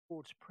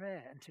Lord's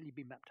Prayer until you'd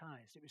been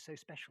baptized. It was so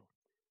special.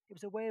 It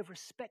was a way of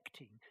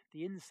respecting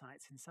the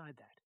insights inside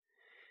that.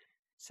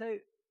 So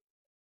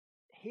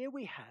here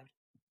we have,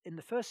 in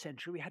the first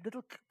century, we had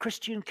little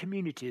Christian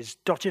communities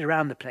dotted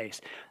around the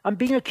place. I'm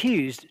being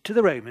accused to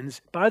the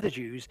Romans by the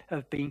Jews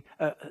of being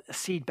a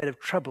seedbed of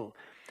trouble.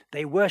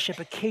 They worship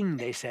a king,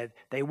 they said.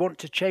 They want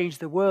to change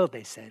the world,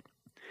 they said.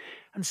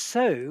 And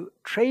so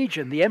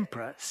Trajan, the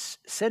emperor,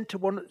 sent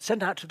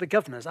out to the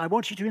governors, I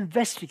want you to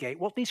investigate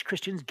what these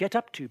Christians get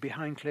up to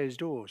behind closed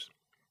doors.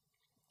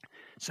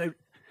 So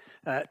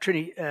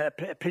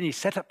Pliny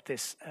set up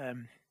this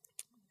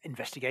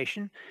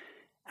investigation,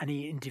 and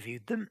he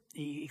interviewed them.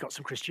 He got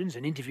some Christians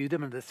and interviewed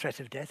them under the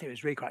threat of death. It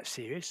was really quite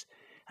serious.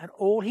 And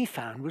all he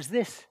found was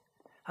this.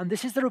 And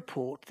this is the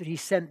report that he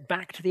sent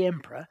back to the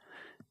emperor,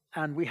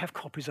 and we have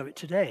copies of it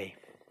today.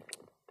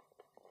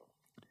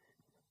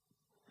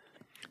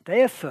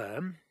 They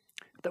affirm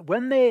that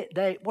when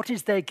what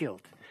is their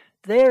guilt?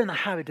 They're in the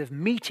habit of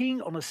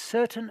meeting on a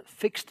certain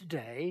fixed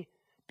day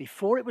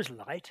before it was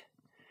light,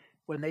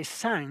 when they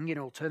sang in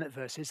alternate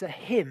verses a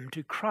hymn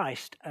to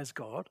Christ as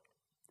God,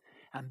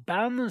 and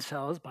bound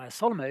themselves by a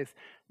solemn oath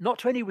not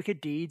to any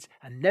wicked deeds,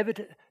 and never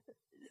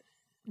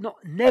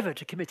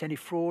to commit any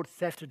fraud,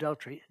 theft,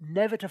 adultery,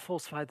 never to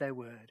falsify their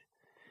word.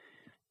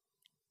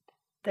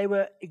 They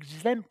were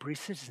exemplary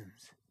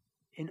citizens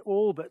in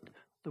all but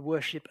the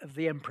worship of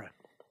the emperor.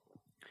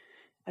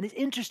 And it's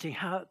interesting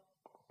how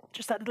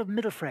just that little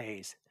middle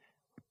phrase,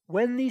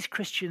 when these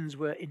Christians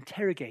were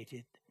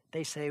interrogated,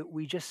 they say,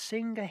 we just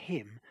sing a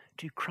hymn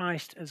to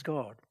Christ as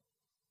God.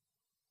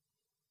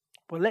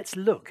 Well, let's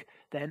look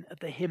then at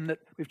the hymn that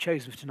we've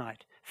chosen for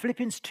tonight.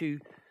 Philippians 2,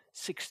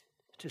 6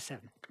 to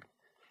 7.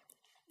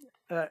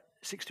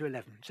 6 to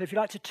 11. So if you'd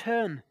like to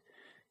turn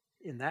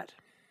in that.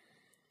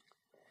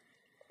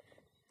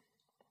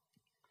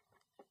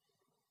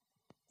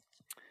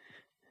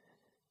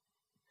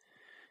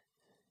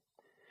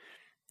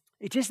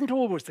 It isn't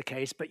always the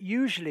case, but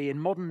usually in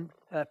modern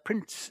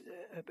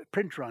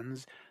print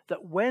runs,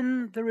 that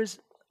when there is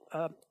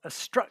a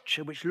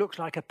structure which looks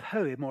like a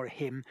poem or a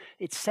hymn,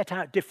 it's set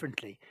out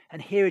differently.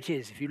 And here it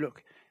is, if you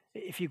look.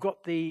 If you've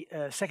got the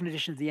second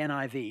edition of the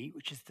NIV,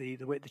 which is the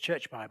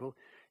Church Bible,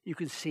 you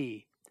can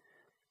see.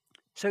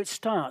 So it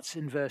starts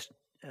in verse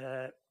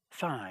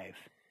 5.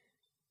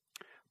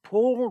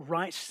 Paul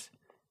writes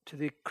to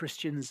the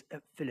Christians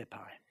at Philippi.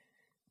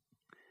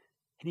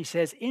 And he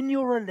says, in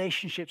your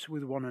relationships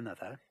with one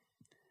another,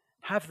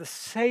 have the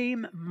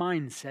same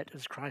mindset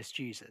as Christ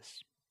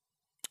Jesus.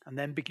 And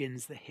then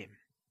begins the hymn.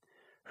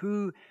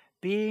 Who,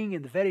 being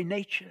in the very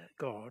nature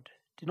God,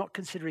 did not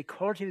consider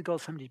equality with God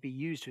something to be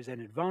used to his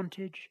own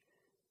advantage.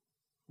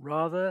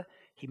 Rather,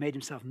 he made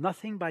himself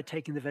nothing by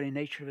taking the very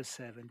nature of a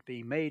servant,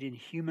 being made in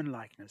human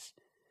likeness.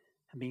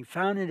 And being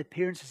found in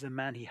appearance as a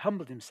man, he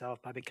humbled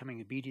himself by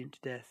becoming obedient to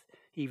death,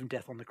 even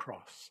death on the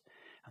cross.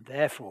 And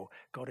therefore,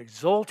 God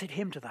exalted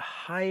him to the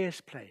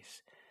highest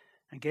place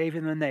and gave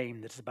him the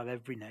name that is above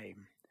every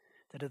name,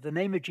 that at the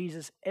name of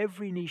Jesus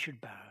every knee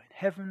should bow, in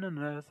heaven and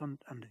earth and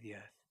under the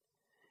earth,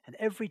 and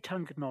every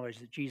tongue acknowledge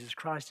that Jesus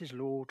Christ is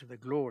Lord, to the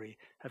glory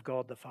of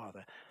God the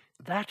Father.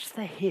 That's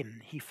the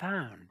hymn he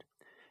found,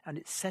 and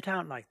it's set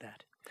out like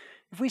that.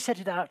 If we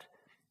set it out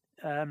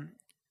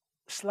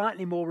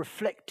slightly more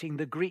reflecting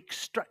the Greek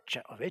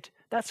structure of it,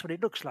 that's what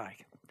it looks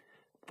like.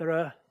 There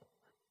are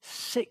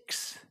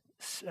 6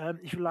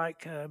 if you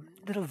like,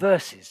 little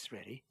verses,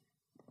 really.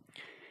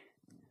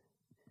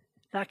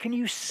 Now, can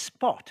you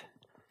spot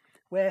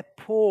where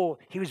Paul,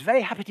 he was very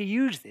happy to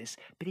use this,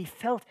 but he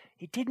felt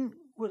it didn't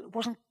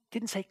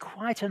say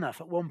quite enough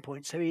at one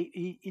point, so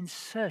he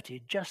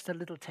inserted just a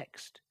little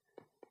text.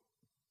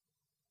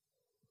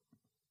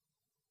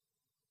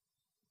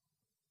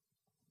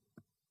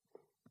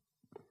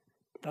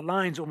 The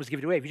lines almost give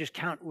it away. If you just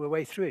count your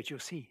way through it, you'll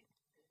see.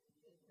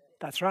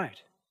 That's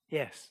right.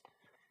 Yes.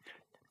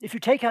 If you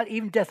take out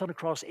even death on a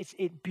cross,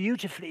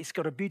 it's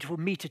got a beautiful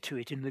meter to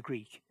it in the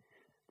Greek.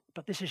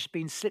 But this has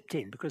been slipped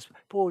in because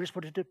Paul just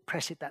wanted to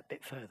press it that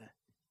bit further.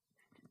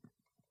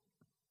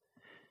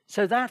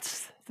 So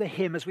that's the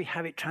hymn as we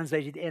have it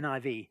translated in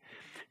NIV.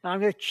 Now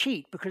I'm going to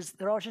cheat because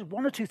there are just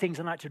 1 or 2 things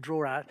I'd like to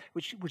draw out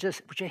which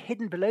are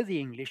hidden below the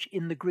English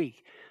in the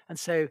Greek. And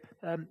so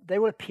they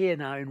will appear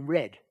now in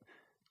red.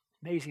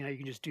 Amazing how you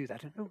can just do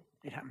that. Oh,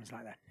 it happens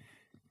like that.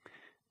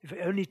 If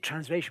only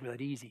translation were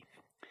that easy.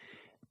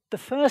 The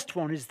first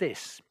one is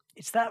this.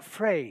 It's that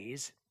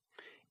phrase.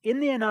 In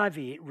the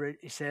NIV,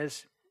 it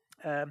says,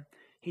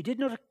 he did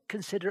not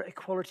consider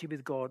equality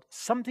with God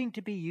something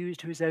to be used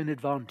to his own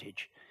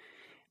advantage.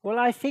 Well,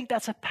 I think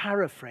that's a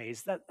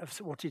paraphrase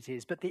of what it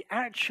is. But the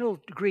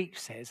actual Greek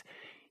says,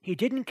 he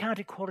didn't count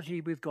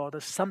equality with God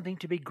as something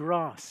to be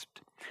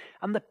grasped.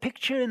 And the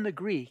picture in the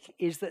Greek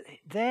is that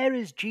there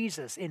is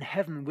Jesus in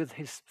heaven with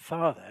his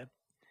Father.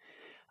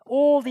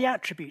 All the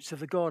attributes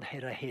of the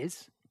Godhead are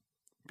his.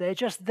 They're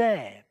just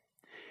there.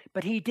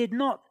 But he did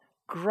not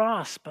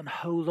grasp and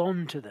hold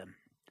on to them.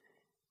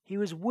 He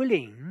was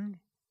willing,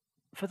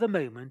 for the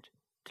moment,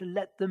 to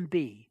let them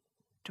be,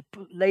 to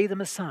lay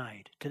them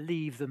aside, to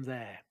leave them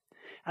there.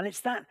 And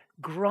it's that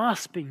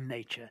grasping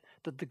nature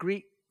that the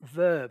Greek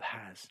verb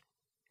has.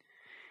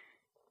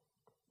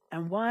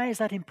 And why is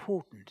that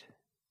important?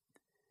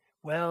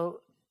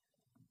 Well,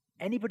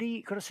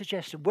 anybody got a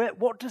suggestion?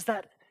 What does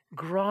that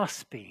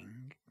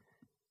grasping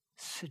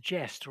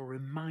suggest or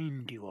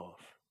remind you of?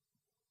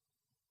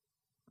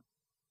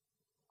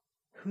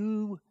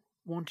 Who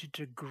wanted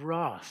to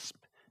grasp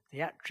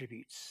the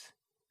attributes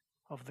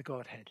of the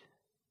Godhead?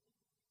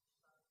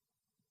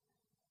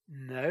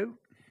 No,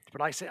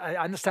 but I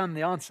understand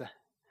the answer.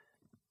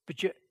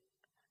 But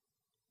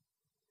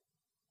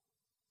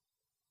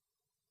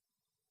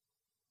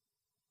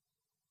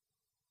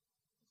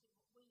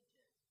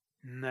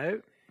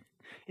no,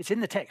 it's in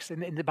the text,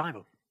 in the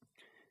Bible.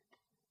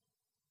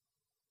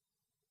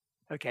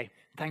 Okay,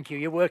 thank you.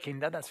 You're working.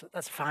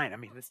 That's fine. I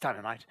mean, it's time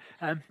of night.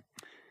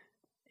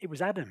 It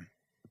was Adam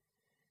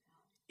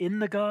in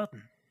the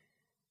garden.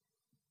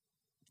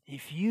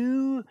 If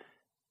you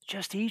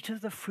just eat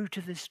of the fruit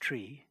of this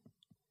tree,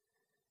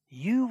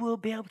 you will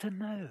be able to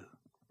know,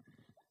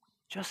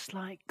 just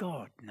like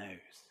God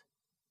knows.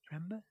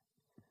 Remember?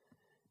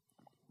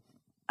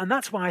 And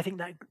that's why I think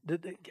that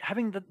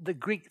having the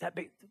Greek that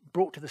bit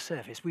brought to the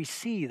surface, we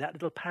see that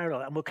little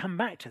parallel, and we'll come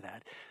back to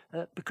that,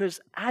 because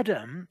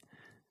Adam,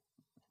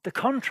 the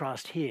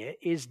contrast here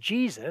is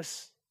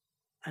Jesus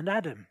and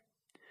Adam.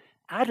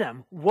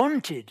 Adam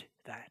wanted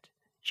that.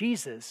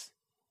 Jesus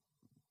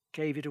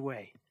gave it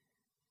away.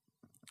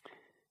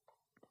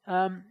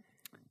 And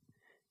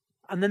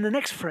then the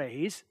next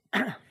phrase,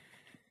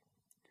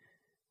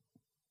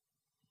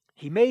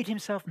 he made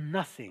himself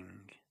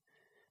nothing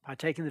by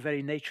taking the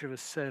very nature of a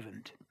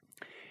servant.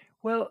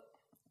 Well,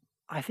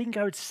 I think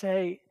I would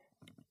say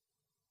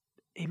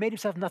he made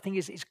himself nothing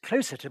is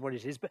closer to what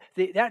it is, but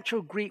the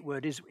actual Greek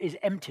word is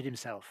emptied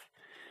himself.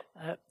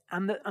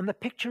 And the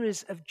picture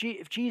is of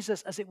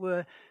Jesus, as it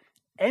were,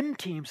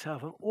 emptying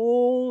himself of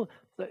all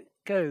that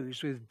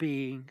goes with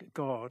being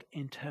God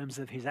in terms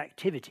of his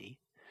activity,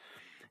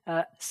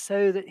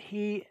 so that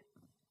he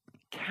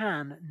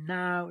can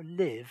now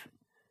live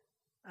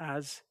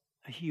as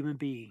a human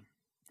being.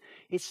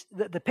 It's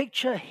the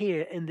picture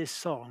here in this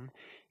song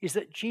is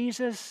that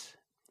Jesus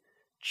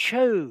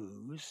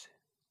chose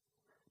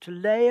to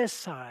lay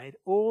aside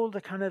all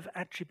the kind of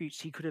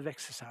attributes he could have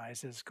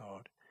exercised as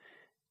God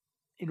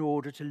in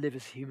order to live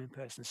as a human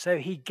person. So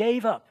he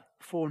gave up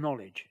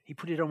foreknowledge. He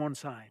put it on one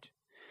side.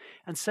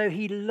 And so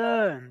he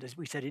learned, as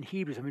we said in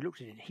Hebrews when we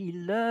looked at it, he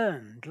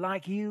learned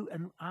like you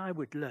and I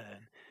would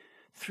learn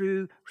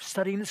through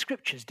studying the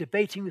scriptures,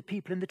 debating with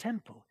people in the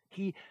temple.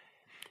 He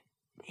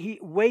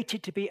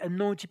waited to be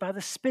anointed by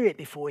the Spirit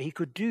before he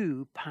could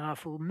do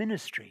powerful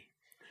ministry.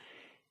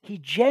 He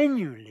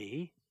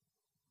genuinely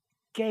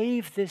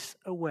gave this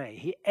away.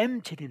 He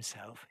emptied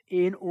himself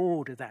in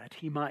order that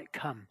he might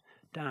come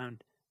down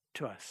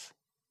to us.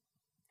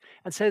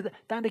 And so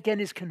that again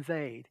is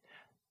conveyed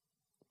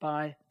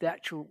by the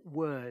actual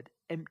word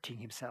emptying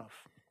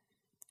himself.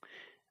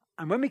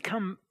 And when we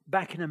come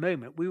back in a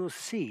moment, we will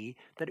see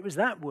that it was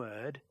that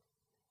word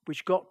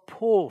which got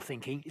Paul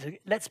thinking,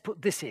 let's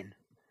put this in,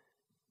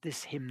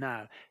 this hymn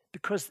now,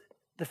 because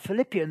the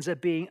Philippians are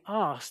being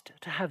asked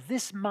to have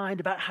this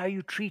mind about how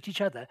you treat each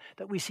other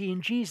that we see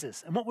in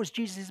Jesus. And what was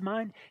Jesus'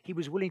 mind? He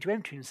was willing to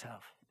empty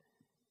himself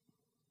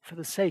for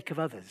the sake of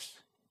others.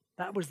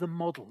 That was the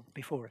model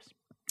before us.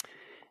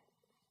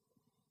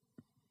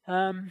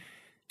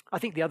 I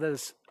think the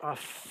others are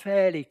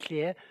fairly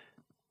clear.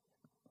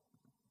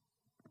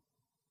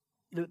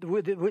 The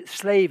word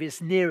slave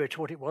is nearer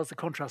to what it was, the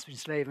contrast between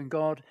slave and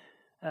God.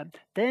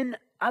 Then,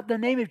 at the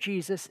name of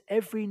Jesus,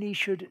 every knee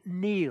should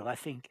kneel, I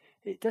think.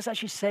 It does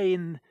actually say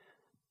in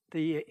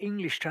the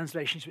English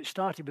translations, which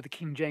started with the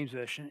King James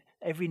Version,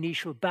 every knee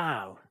shall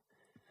bow.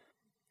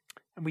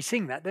 And we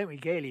sing that, don't we,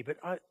 gaily? But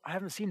I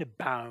haven't seen a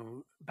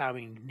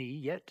bowing knee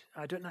yet.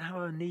 I don't know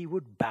how a knee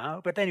would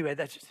bow. But anyway,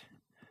 that's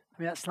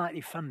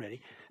slightly fun,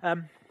 really.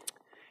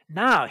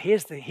 Now,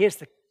 here's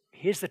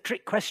the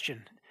trick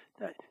question.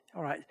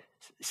 All right,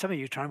 some of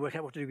you try and work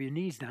out what to do with your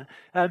knees now.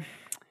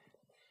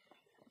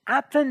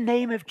 At the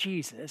name of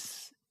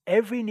Jesus,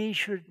 every knee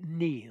should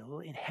kneel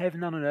in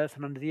heaven and on earth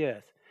and under the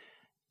earth.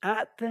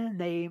 At the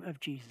name of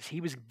Jesus. He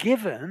was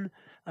given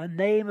a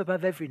name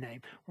above every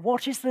name.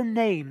 What is the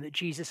name that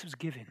Jesus was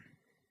given?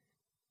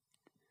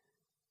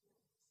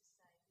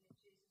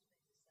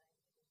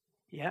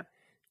 Yeah.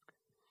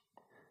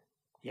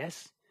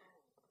 Yes.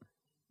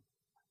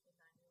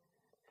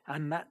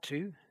 And that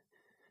too.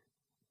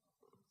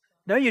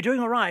 No, you're doing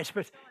all right,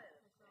 but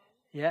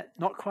yeah,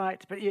 not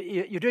quite. But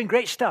you're doing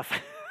great stuff.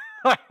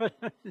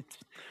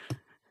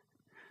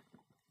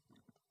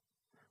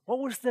 What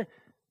was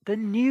the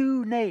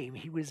new name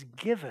he was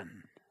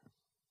given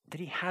that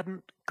he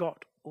hadn't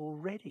got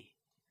already?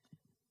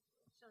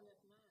 Son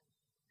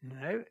of Man.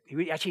 No,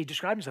 he actually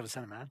described himself as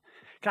Son of Man.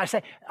 Can I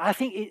say,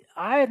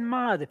 I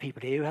admire the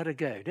people here who had a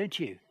go, don't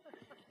you?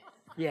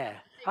 Yeah.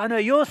 I know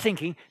you're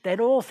thinking,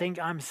 they'd all think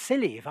I'm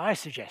silly if I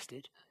suggest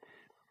it.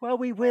 Well,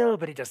 we will,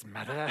 but it doesn't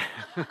matter.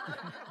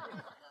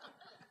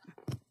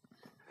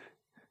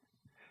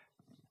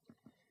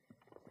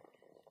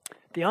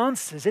 The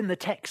answer's in the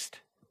text.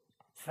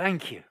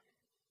 Thank you.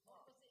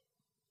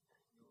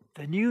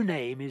 The new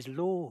name is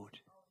Lord.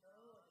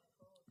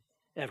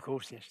 Of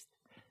course, yes.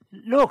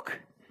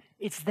 Look,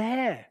 it's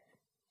there.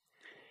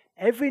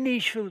 Every knee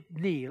shall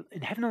kneel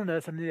in heaven and on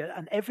earth,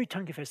 and every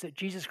tongue confess that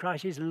Jesus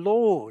Christ is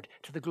Lord,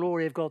 to the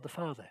glory of God the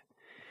Father.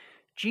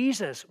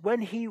 Jesus,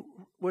 when he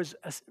was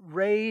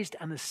raised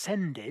and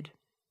ascended,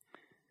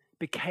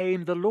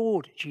 became the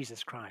Lord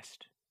Jesus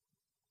Christ.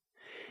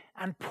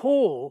 And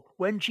Paul,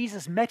 when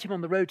Jesus met him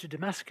on the road to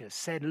Damascus,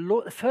 said,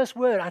 Lord, the first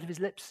word out of his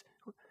lips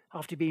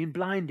after being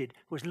blinded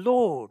was,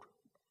 Lord.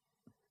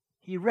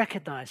 He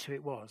recognized who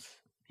it was.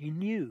 He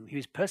knew he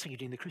was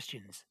persecuting the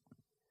Christians.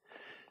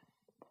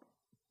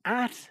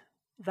 At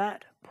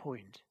that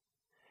point,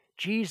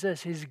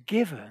 Jesus is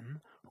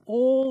given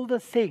all the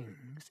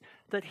things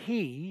that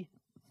he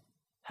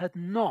had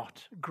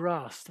not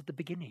grasped at the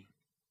beginning.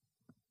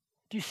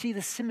 Do you see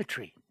the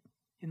symmetry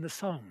in the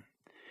song?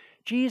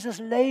 Jesus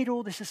laid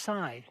all this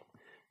aside,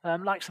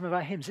 like some of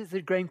our hymns. It's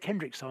the Graham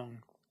Kendrick song,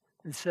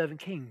 The Servant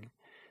King.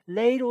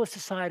 Laid all this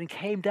aside and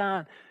came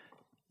down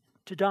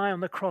to die on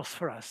the cross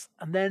for us.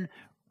 And then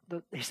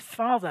his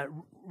Father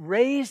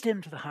raised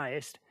him to the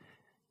highest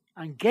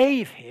and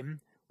gave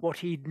him what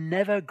he'd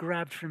never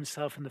grabbed for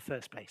himself in the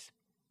first place.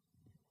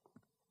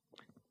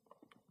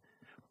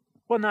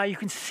 Well, now you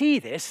can see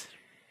this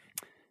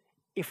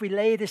if we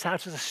lay this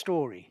out as a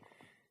story.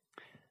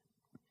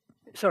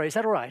 Sorry, is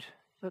that all right?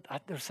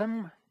 There's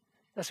some.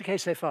 That's okay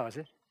so far, is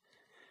it?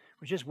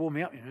 We're just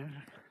warming up, you know.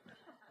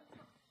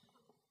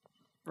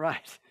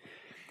 Right.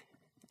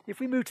 If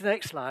we move to the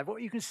next slide,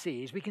 what you can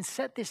see is we can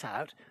set this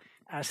out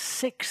as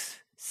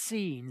 6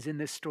 scenes in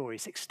this story,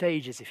 6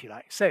 stages, if you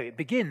like. So it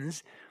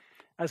begins,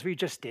 as we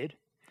just did,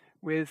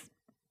 with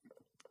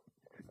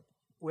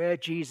where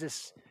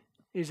Jesus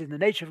is in the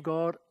nature of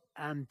God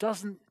and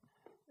doesn't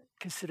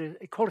consider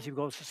equality with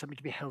God as something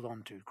to be held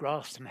on to,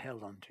 grasped and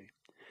held on to.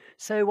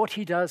 So what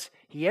he does,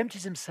 he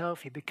empties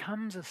himself, he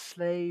becomes a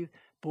slave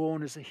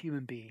born as a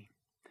human being.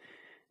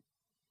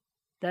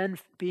 Then,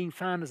 being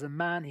found as a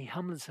man, he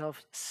humbled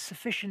himself,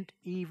 sufficient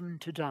even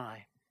to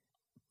die,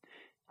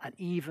 and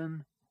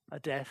even a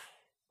death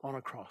on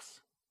a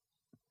cross.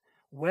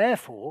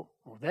 Therefore,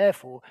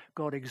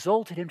 God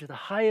exalted him to the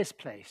highest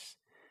place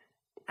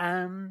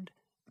and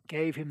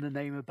gave him the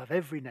name above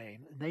every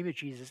name. The name of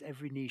Jesus,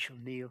 every knee shall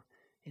kneel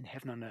in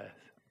heaven and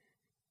earth.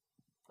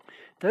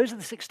 Those are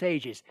the 6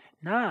 stages.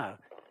 Now,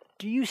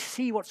 do you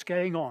see what's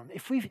going on?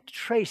 If we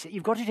trace it,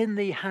 you've got it in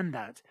the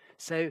handout,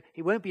 so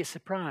it won't be a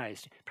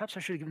surprise. Perhaps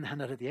I should have given the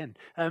handout at the end.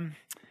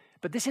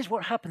 But this is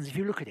what happens if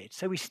you look at it.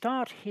 So we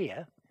start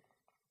here.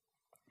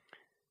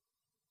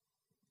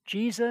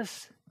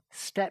 Jesus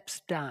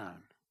steps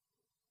down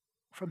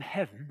from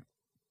heaven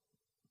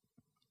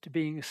to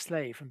being a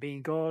slave, from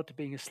being God to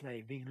being a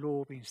slave, being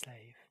Lord, being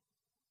slave,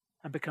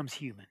 and becomes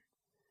human.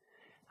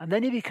 And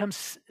then he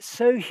becomes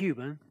so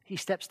human, he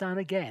steps down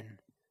again,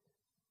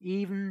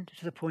 even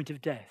to the point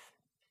of death.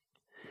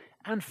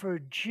 And for a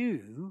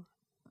Jew,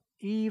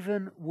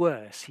 even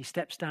worse, he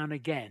steps down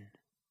again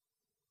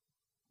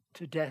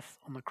to death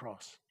on the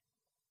cross.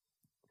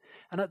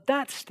 And at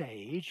that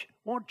stage,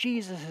 what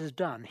Jesus has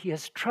done, he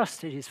has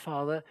trusted his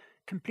Father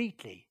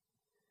completely.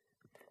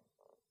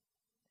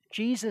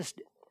 Jesus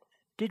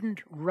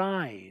didn't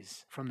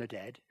rise from the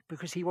dead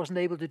because he wasn't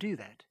able to do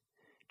that.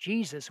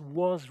 Jesus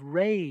was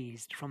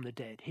raised from the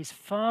dead. His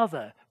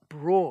Father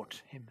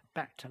brought him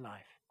back to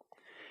life.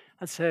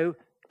 And so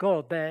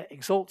God there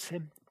exalts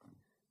him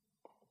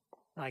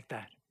like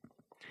that.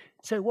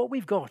 So what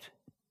we've got,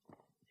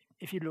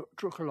 if you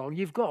look along,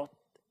 you've got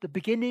the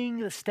beginning,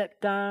 the step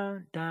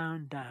down,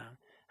 down, down,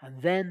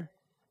 and then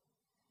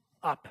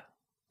up,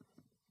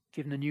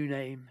 given a new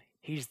name.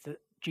 He's the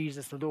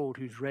Jesus, the Lord,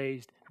 who's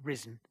raised,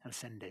 risen, and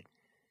ascended.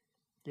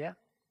 Yeah?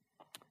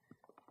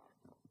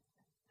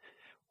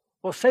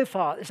 Well, so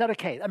far, is that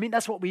okay? I mean,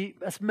 that's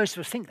most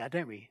of us think that,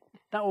 don't we?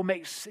 That all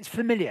it's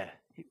familiar,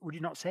 would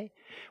you not say?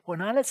 Well,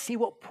 now let's see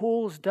what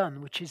Paul's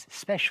done, which is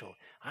special.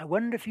 I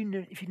wonder if you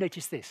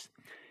notice this.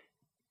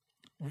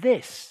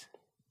 This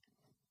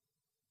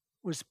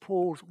was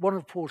one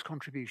of Paul's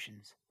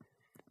contributions.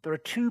 There are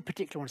 2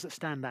 particular ones that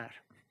stand out.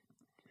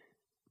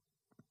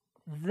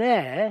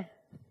 There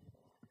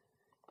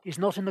is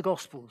not in the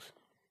Gospels.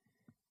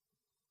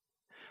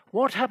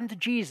 What happened to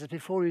Jesus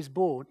before he was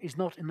born is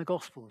not in the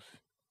Gospels.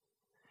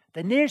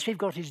 The nearest we've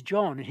got is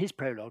John in his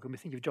prologue, and we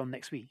think of John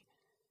next week.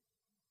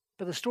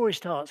 But the story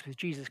starts with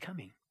Jesus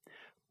coming.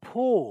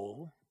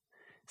 Paul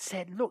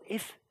said, look,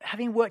 if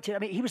having worked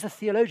it, he was a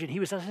theologian. He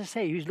was, as I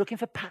say, he was looking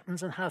for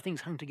patterns and how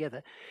things hung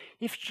together.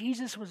 If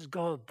Jesus was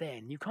God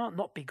then, you can't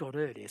not be God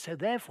earlier. So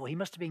therefore, he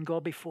must have been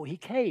God before he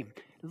came.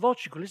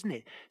 Logical, isn't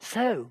it?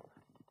 So,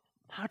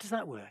 how does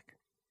that work?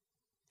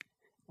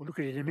 We'll look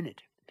at it in a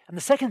minute. And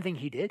the second thing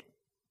he did,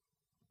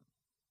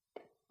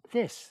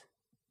 this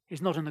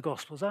is not in the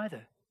Gospels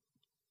either.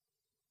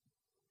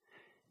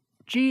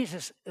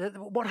 Jesus,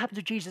 what happened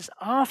to Jesus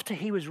after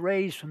he was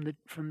raised from the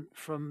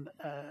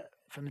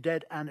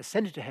dead and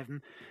ascended to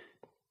heaven?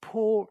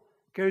 Paul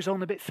goes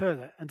on a bit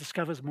further and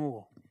discovers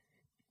more.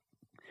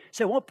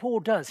 So what Paul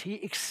does, he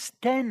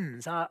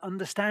extends our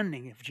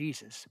understanding of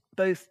Jesus,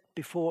 both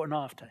before and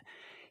after.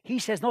 He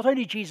says not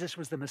only Jesus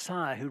was the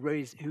Messiah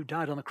who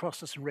died on the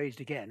cross and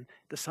raised again,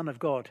 the Son of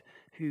God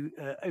who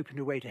opened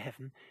a way to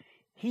heaven,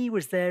 he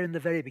was there in the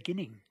very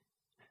beginning,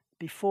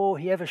 before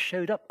he ever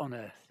showed up on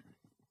earth.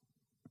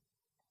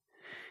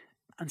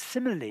 And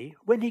similarly,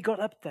 when he got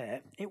up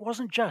there, it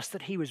wasn't just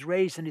that he was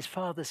raised and his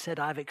Father said,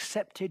 I've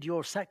accepted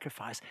your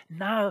sacrifice.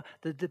 Now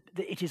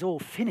it is all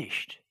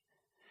finished.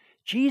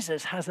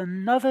 Jesus has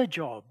another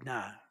job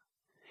now.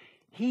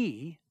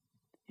 He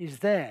is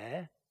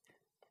there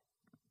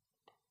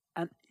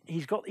and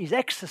he's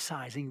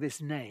exercising this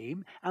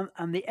name,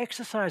 and the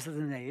exercise of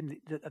the name,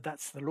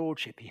 that's the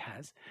lordship he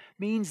has,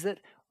 means that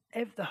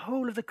the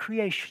whole of the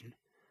creation,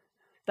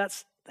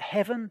 that's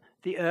heaven,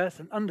 the earth,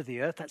 and under the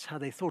earth, that's how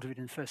they thought of it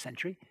in the first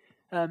century,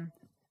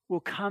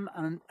 will come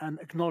and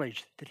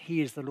acknowledge that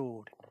he is the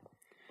Lord.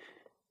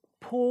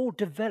 Paul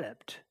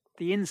developed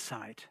the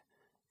insight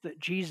that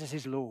Jesus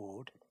is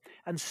Lord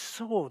and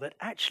saw that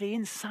actually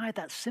inside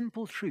that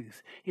simple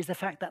truth is the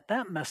fact that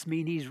that must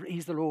mean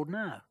he's the Lord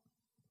now.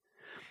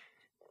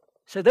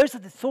 So those are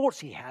the thoughts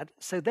he had.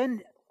 So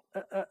then,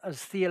 as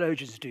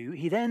theologians do,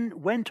 he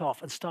then went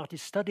off and started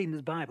studying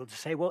the Bible to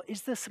say, well,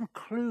 is there some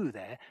clue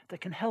there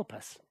that can help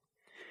us?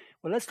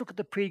 Well, let's look at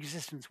the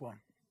pre-existence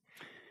one.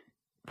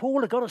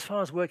 Paul had got as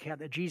far as working out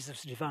that Jesus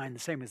is divine, the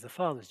same as the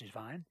Father is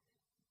divine.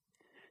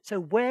 So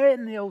where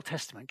in the Old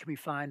Testament can we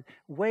find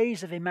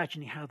ways of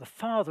imagining how the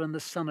Father and the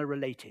Son are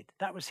related?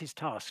 That was his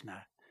task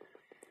now.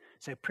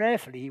 So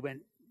prayerfully he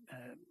went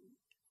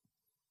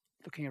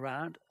looking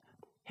around,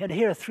 and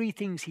here are three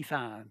things he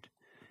found.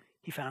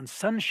 He found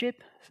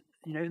sonship,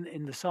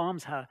 in the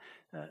Psalms, how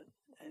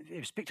it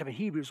was picked up in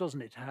Hebrews,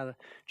 wasn't it? How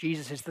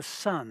Jesus is the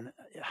Son,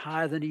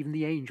 higher than even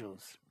the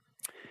angels.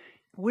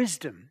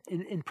 Wisdom.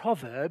 In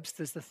Proverbs,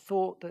 there's the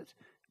thought that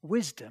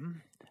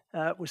wisdom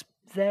was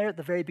there at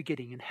the very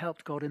beginning and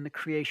helped God in the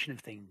creation of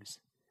things.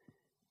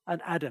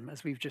 And Adam,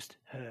 as we've just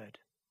heard.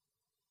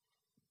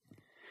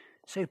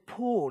 So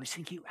Paul is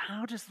thinking,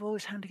 how does all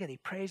this hang together? He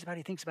prays about it,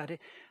 he thinks about it,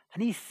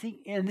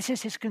 and this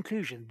is his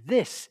conclusion.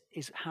 This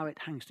is how it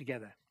hangs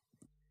together.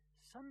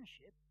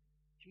 Sonship,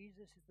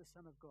 Jesus is the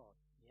Son of God.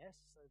 Yes,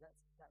 so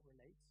that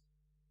relates.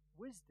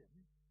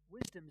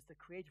 Wisdom is the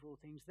creator of all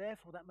things.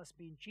 Therefore, that must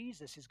mean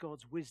Jesus is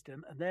God's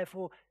wisdom, and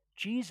therefore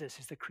Jesus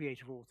is the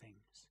creator of all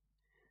things.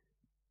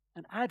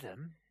 And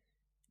Adam,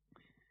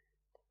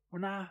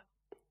 well now,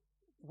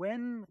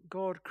 when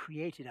God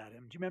created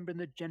Adam, do you remember in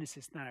the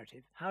Genesis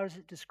narrative, how is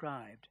it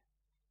described?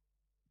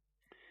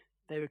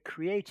 They were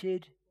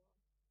created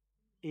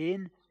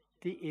in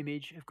the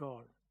image of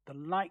God, the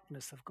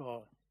likeness of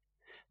God.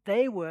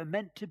 They were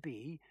meant to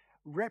be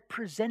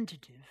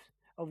representative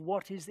of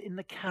what is in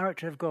the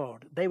character of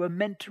God. They were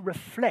meant to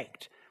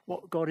reflect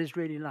what God is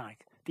really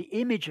like, the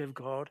image of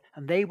God,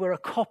 and they were a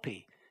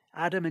copy.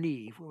 Adam and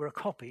Eve were a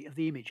copy of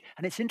the image.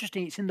 And it's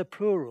interesting, it's in the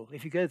plural.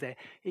 If you go there,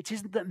 it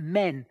isn't that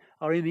men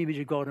are in the image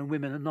of God and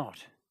women are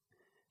not.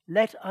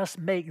 Let us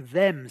make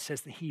them,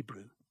 says the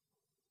Hebrew,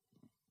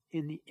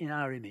 in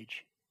our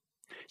image.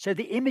 So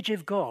the image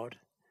of God,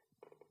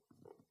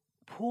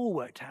 Paul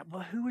worked out,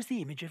 well, who was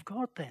the image of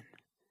God then?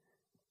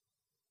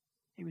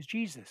 It was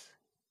Jesus.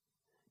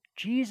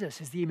 Jesus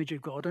is the image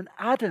of God, and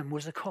Adam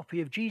was a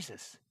copy of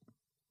Jesus.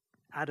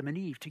 Adam and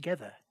Eve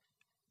together,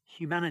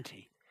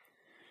 humanity.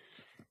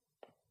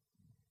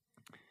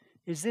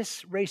 Is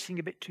this racing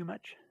a bit too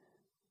much?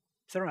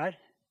 Is that all right?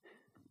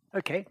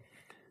 Okay.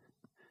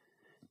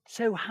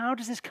 So how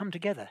does this come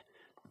together?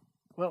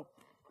 Well,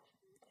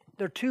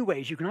 there are two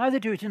ways. You can either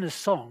do it in a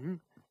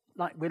song,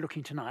 like we're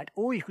looking tonight,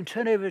 or you can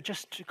turn over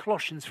just to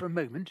Colossians for a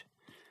moment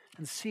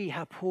and see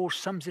how Paul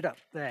sums it up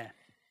there.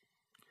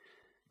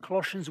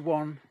 Colossians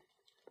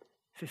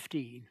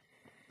 1:15.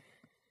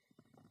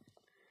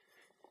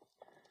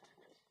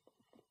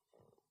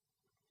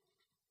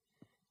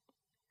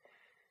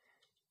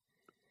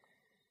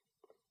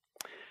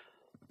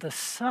 The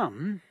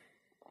Son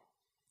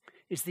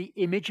is the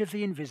image of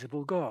the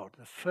invisible God,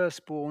 the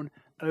firstborn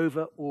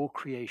over all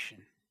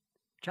creation.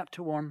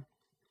 Chapter 1.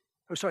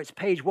 It's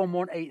page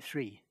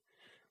 1183.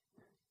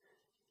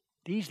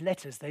 These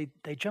letters, they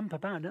jump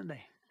about, don't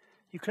they?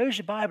 You close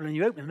your Bible and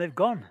you open them, they've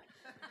gone.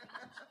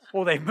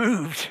 Or they've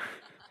moved.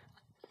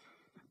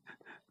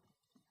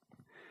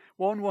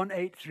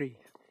 1183.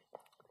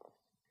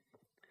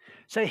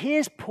 So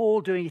here's Paul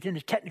doing it in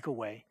a technical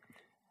way.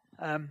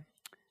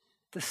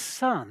 The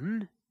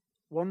Son,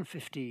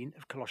 1:15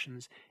 of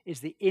Colossians,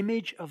 is the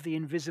image of the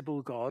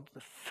invisible God,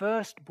 the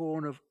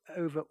firstborn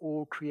over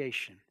all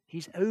creation.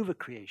 He's over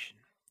creation.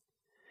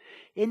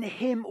 In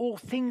him all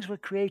things were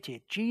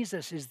created.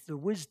 Jesus is the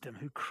wisdom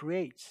who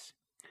creates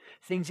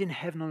things in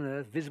heaven and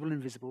earth, visible and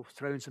invisible,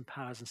 thrones and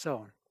powers and so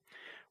on.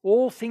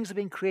 All things have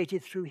been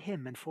created through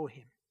him and for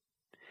him.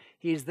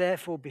 He is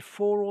therefore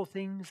before all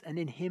things, and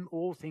in him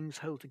all things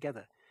hold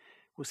together.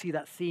 We'll see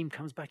that theme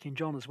comes back in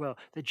John as well.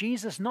 That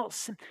Jesus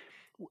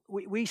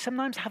we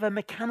sometimes have a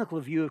mechanical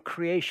view of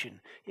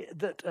creation,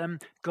 that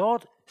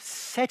God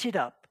set it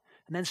up,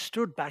 and then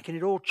stood back and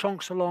it all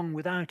chonks along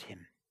without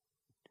him.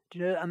 Do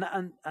you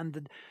know?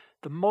 And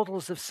the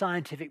models of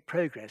scientific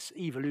progress,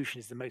 evolution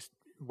is the most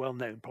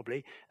well-known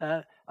probably,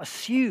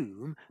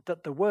 assume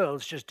that the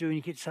world's just doing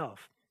it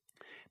itself.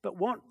 But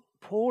what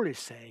Paul is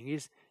saying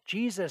is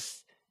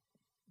Jesus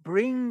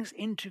brings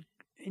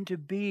into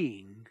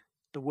being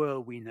the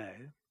world we know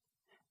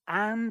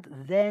and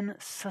then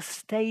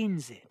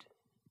sustains it.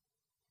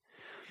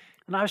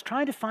 And I was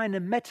trying to find a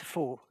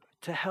metaphor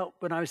to help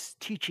when I was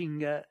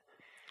teaching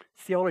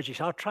theology,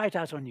 so I'll try it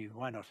out on you.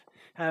 Why not?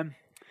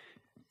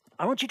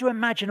 I want you to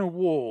imagine a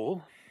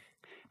wall,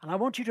 and I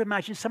want you to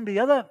imagine somebody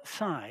the other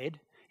side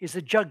is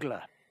a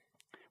juggler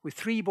with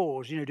 3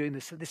 balls, doing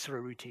this sort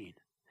of routine.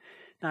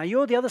 Now,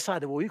 you're the other side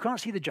of the wall. You can't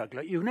see the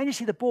juggler. You can only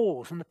see the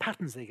balls and the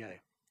patterns they go.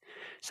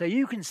 So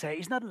you can say,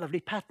 isn't that a lovely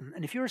pattern?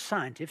 And if you're a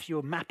scientist,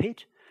 you'll map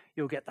it.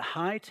 You'll get the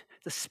height,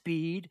 the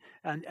speed,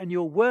 and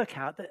you'll work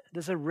out that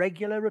there's a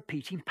regular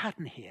repeating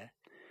pattern here.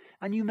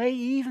 And you may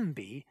even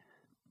be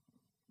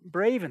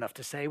brave enough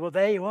to say, well,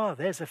 there you are.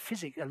 There's a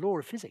law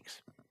of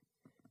physics.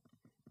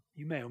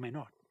 You may or may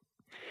not.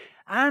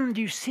 And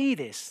you see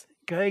this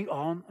going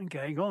on and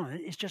going on.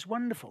 It's just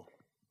wonderful.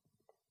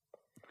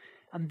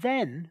 And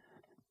then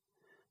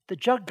the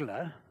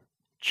juggler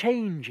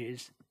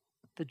changes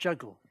the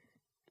juggle.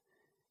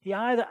 He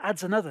either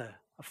adds a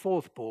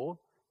 4th ball,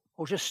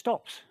 or just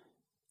stops.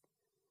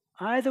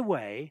 Either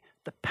way,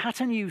 the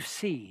pattern you've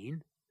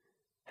seen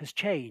has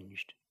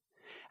changed.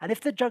 And if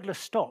the juggler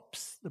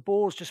stops, the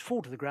balls just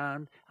fall to the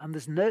ground and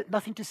there's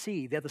nothing to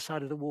see the other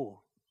side of the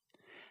wall.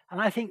 And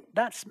I think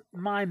that's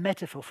my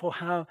metaphor for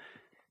how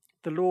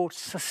the Lord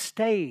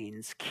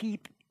sustains,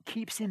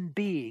 keeps in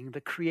being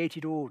the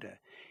created order.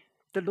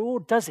 The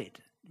Lord does it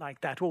like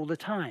that all the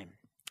time.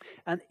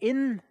 And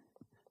in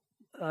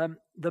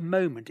the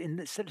moment, in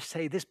let's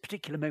say this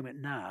particular moment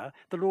now,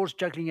 the Lord's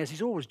juggling as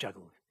he's always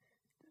juggled.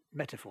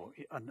 Metaphor,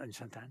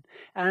 sometimes.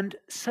 And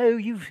so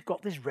you've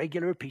got this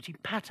regular repeating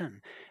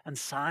pattern, and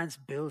science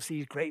builds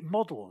these great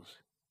models.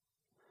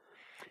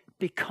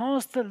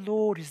 Because the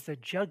Lord is the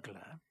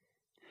juggler,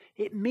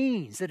 it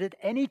means that at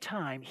any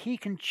time he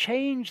can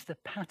change the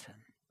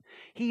pattern.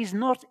 He's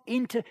not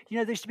there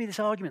used to be this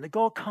argument that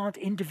God can't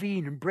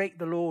intervene and break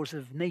the laws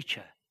of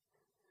nature.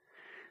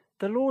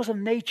 The laws of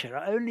nature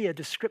are only a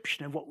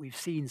description of what we've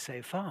seen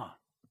so far.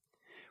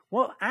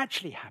 What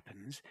actually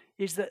happens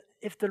is that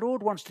if the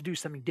Lord wants to do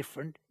something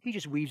different, he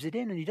just weaves it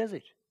in and he does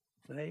it.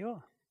 So there you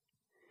are.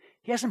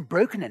 He hasn't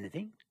broken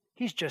anything.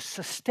 He's just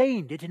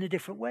sustained it in a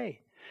different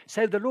way.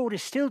 So the Lord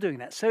is still doing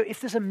that. So if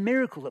there's a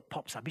miracle that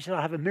pops up, he says,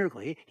 I have a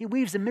miracle here. He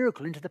weaves the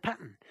miracle into the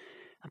pattern.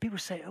 And people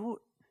say, oh,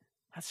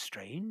 that's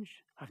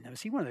strange. I've never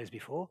seen one of those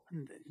before.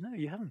 And no,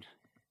 you haven't.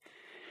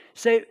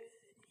 So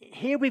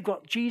here we've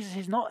got Jesus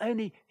is not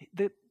only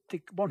the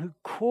one who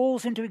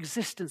calls into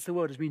existence the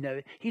world as we know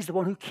it, he's the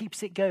one who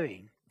keeps it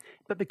going.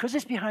 But because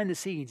it's behind the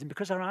scenes and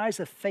because our eyes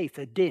of faith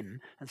are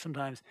dim and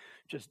sometimes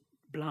just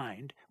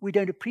blind, we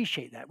don't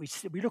appreciate that.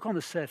 We look on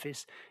the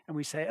surface and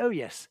we say, oh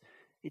yes,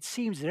 it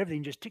seems that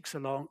everything just ticks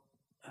along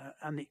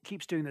and it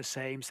keeps doing the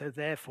same, so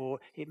therefore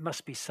it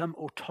must be some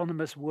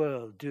autonomous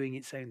world doing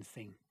its own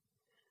thing.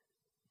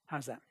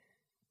 How's that?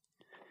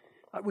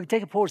 We'll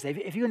take a pause there.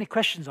 If you have any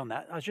questions on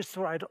that, I just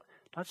thought I'd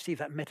like to see if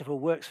that metaphor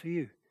works for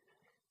you.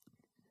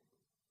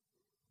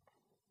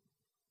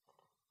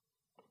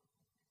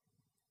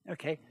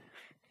 Okay.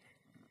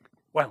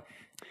 Well,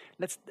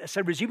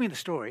 so resuming the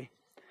story,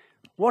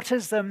 what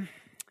has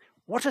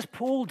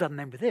Paul done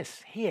then with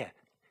this here?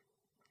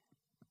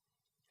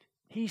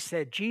 He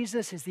said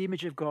Jesus is the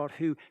image of God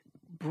who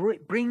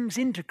brings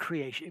into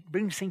creation,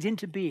 brings things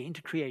into being,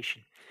 into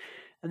creation.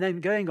 And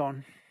then going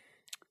on,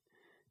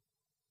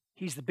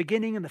 he's the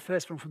beginning and the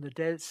firstborn from the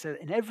dead, so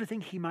in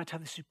everything he might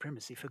have the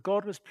supremacy. For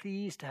God was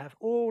pleased to have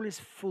all his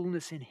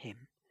fullness in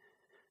him,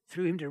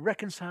 through him to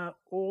reconcile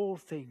all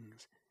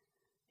things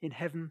in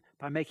heaven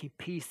by making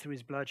peace through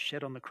his blood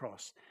shed on the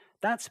cross.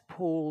 That's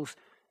Paul's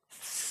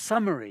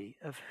summary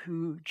of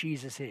who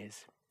Jesus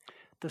is.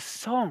 The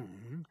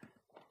song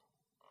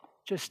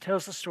just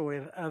tells the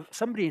story of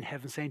somebody in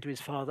heaven saying to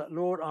his Father,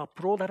 Lord, I'll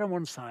put all that on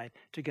one side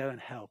to go and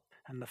help.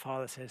 And the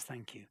Father says,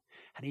 thank you.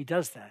 And he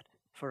does that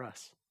for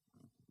us.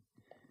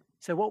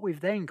 So what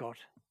we've then got,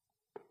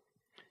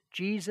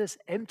 Jesus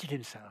emptied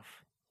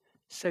himself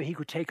so he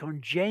could take on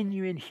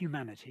genuine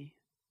humanity,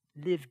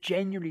 live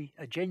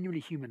a genuinely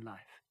human life.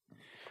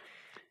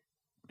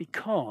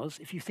 Because,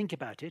 if you think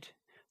about it,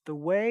 the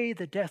way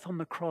the death on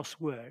the cross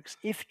works,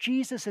 if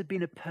Jesus had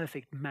been a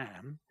perfect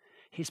man,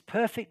 his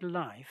perfect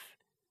life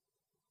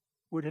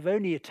would have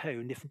only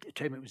atoned if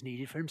atonement was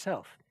needed for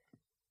himself.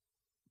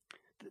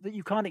 That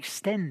you can't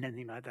extend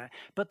anything like that.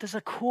 But there's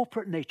a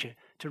corporate nature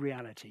to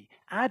reality.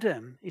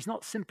 Adam is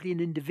not simply an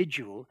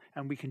individual,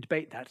 and we can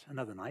debate that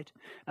another night,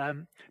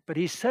 but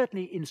he's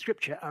certainly in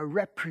Scripture a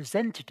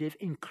representative,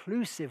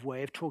 inclusive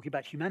way of talking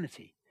about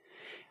humanity.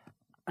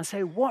 And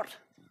so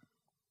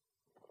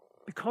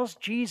because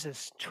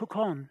Jesus took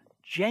on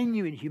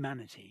genuine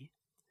humanity,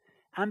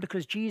 and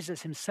because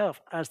Jesus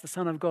himself, as the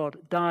Son of God,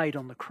 died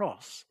on the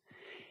cross,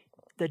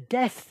 the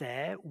death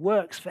there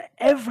works for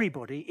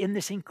everybody in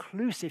this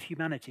inclusive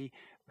humanity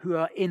who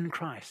are in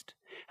Christ.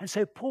 And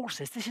so Paul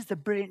says, this is the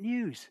brilliant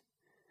news.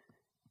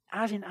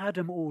 As in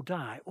Adam all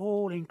die,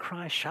 all in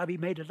Christ shall be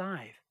made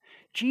alive.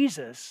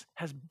 Jesus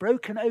has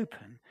broken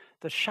open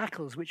the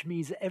shackles, which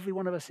means that every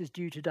one of us is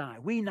due to die.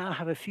 We now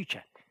have a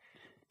future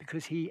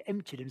because he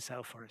emptied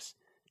himself for us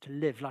to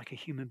live like a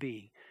human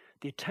being.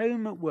 The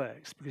atonement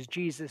works because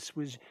Jesus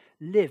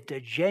lived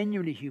a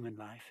genuinely human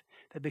life,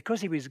 but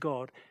because he was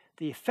God,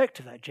 the effect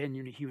of that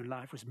genuinely human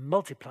life was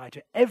multiplied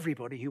to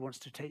everybody who wants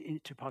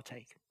to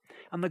partake.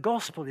 And the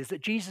gospel is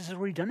that Jesus has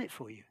already done it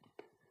for you.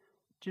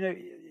 Do you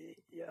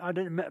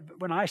know,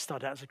 when I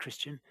started out as a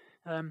Christian,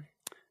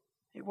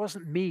 it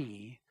wasn't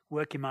me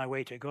working my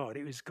way to God.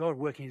 It was God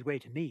working his way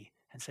to me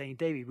and saying,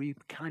 David, will you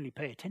kindly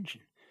pay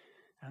attention?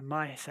 And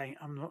my saying,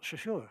 I'm not so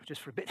sure,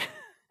 just for a bit.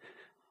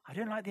 I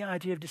don't like the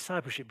idea of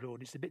discipleship,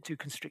 Lord. It's a bit too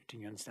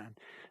constricting, you understand,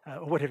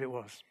 or whatever it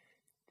was.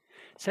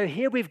 So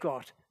here we've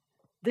got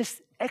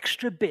this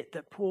extra bit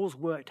that Paul's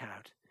worked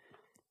out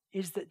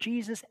is that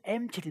Jesus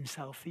emptied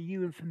himself for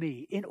you and for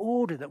me in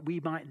order that we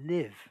might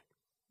live.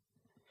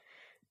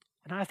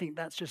 And I think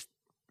that's just,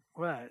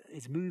 well,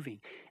 it's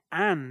moving.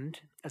 And,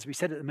 as we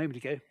said a moment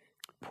ago,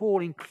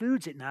 Paul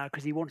includes it now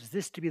because he wants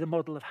this to be the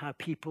model of how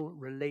people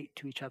relate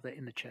to each other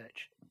in the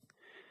church.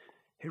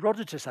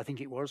 Herodotus, I think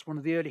it was, one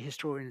of the early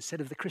historians,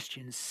 said of the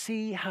Christians,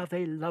 see how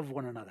they love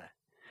one another.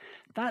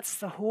 That's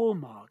the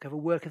hallmark of a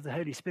work of the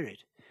Holy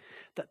Spirit,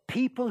 that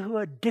people who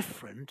are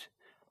different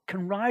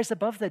can rise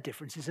above their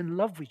differences and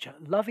love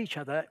each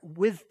other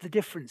with the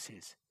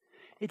differences.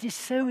 It is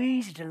so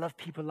easy to love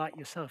people like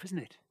yourself, isn't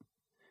it?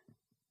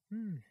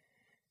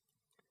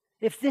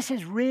 If this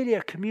is really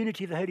a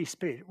community of the Holy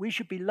Spirit, we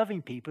should be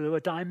loving people who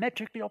are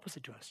diametrically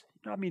opposite to us.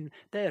 I mean,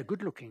 they are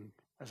good looking,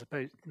 I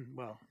suppose,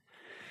 well.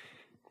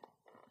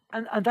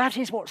 And that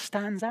is what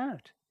stands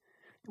out.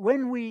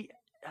 When we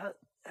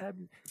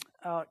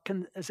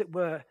can, as it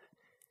were,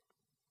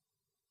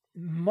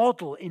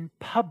 model in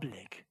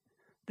public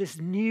this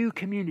new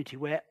community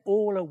where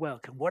all are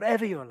welcome,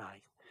 whatever you're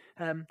like,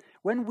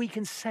 when we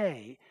can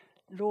say,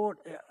 Lord,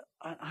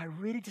 I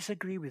really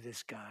disagree with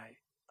this guy,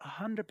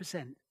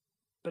 100%,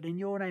 but in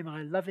your name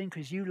I love him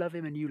because you love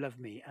him and you love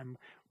me, and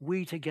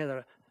we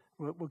together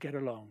will get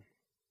along.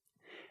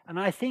 And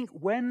I think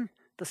when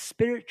the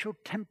spiritual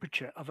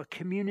temperature of a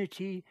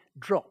community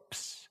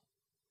drops,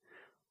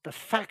 the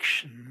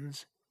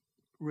factions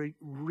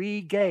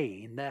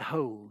regain their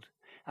hold,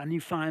 and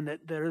you find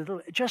that they're a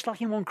little, just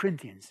like in 1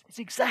 Corinthians, it's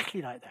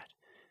exactly like that.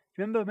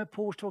 Remember when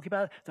Paul was talking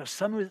about there's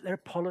some who are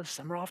Apollos,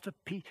 some are after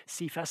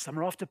Cephas, some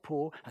are after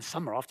Paul, and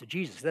some are after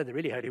Jesus. They're the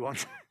really holy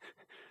ones.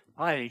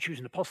 I only choose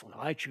an apostle.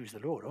 I choose the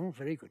Lord. Oh,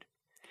 very good.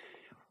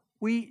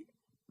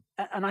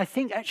 And I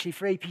think actually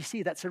for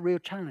APC that's a real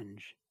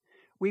challenge.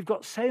 We've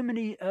got so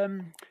many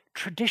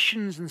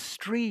traditions and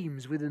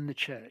streams within the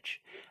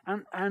church,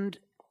 and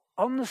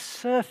on the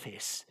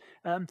surface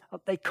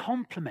they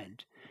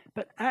complement,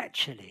 but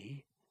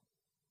actually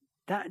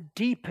that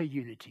deeper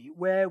unity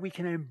where we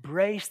can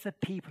embrace the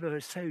people who are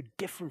so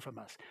different from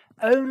us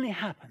only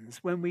happens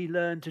when we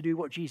learn to do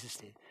what Jesus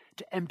did,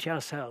 to empty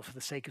ourselves for the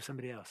sake of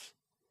somebody else.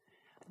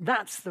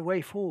 That's the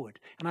way forward.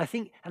 And I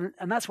think,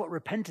 and that's what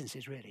repentance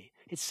is really.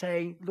 It's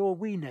saying, Lord,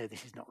 we know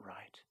this is not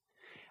right.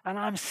 And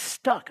I'm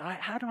stuck.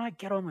 How do I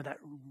get on with that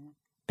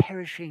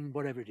perishing,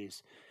 whatever it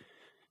is?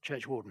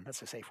 Church warden,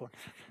 that's a safe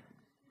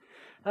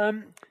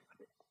one.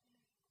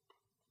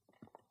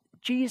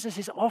 Jesus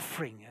is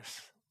offering us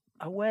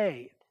a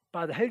way,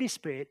 by the Holy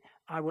Spirit,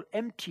 I will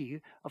empty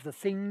you of the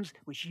things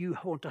which you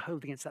want to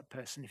hold against that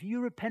person. If you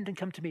repent and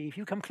come to me, if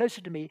you come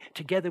closer to me,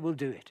 together we'll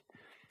do it.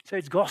 So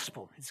it's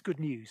gospel, it's good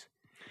news.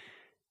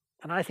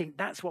 And I think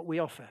that's what we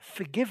offer.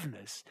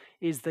 Forgiveness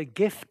is the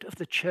gift of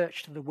the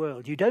church to the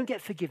world. You don't get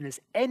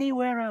forgiveness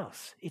anywhere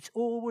else. It's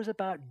always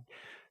about,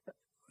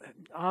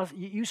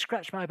 you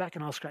scratch my back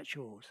and I'll scratch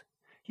yours.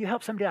 You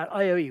help somebody out,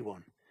 I owe you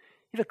one.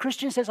 If a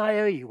Christian says, I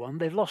owe you one,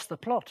 they've lost the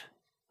plot.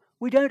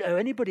 We don't owe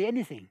anybody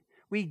anything.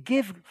 We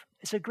give,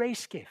 it's a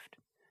grace gift.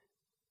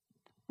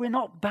 We're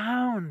not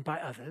bound by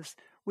others.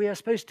 We are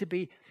supposed to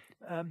be,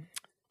 do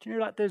you know,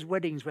 like those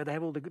weddings where they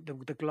have all the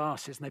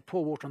glasses and they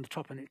pour water on the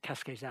top and it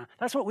cascades down?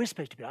 That's what we're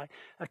supposed to be like,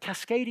 a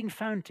cascading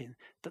fountain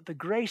that the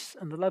grace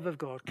and the love of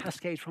God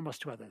cascades from us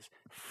to others,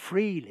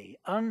 freely,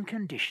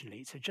 unconditionally.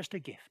 It's just a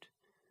gift.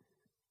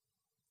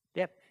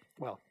 Yep,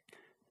 well,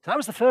 so that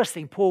was the first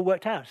thing Paul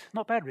worked out.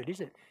 Not bad really, is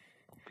it?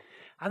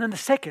 And then the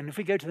second, if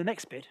we go to the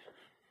next bit,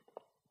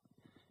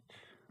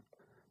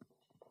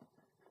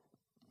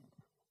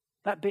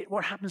 that bit,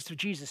 what happens to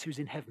Jesus who's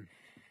in heaven?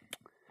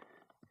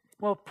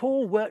 Well,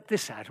 Paul worked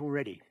this out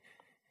already.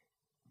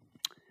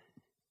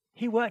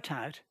 He worked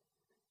out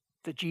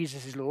that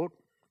Jesus is Lord,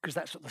 because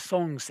that's what the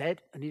song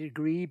said, and he'd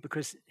agreed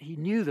because he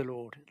knew the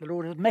Lord. The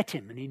Lord had met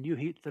him, and he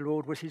knew the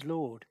Lord was his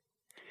Lord.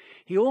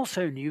 He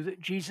also knew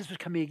that Jesus was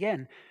coming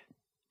again.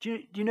 Do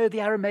you know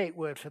the Aramaic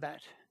word for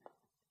that?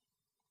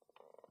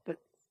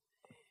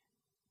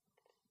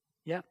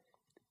 Yeah?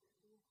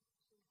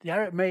 The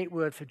Aramaic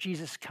word for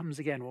Jesus comes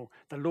again, or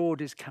the Lord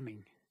is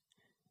coming.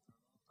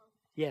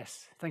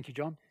 Yes, thank you,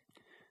 John.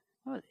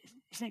 Well,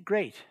 isn't it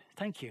great?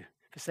 Thank you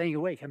for staying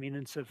awake. I mean,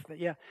 and sort of,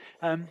 yeah.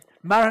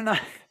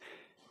 Maranatha.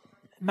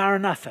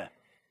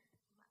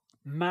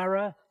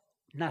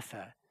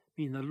 Maranatha,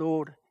 meaning the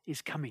Lord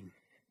is coming.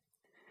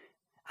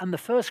 And the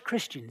first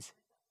Christians,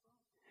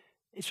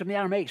 it's from the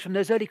Aramaic, from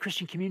those early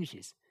Christian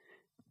communities.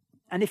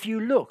 And if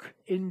you look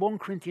in 1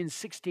 Corinthians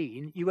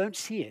 16, you won't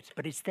see it,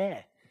 but it's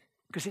there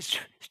because it's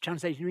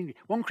translated in English.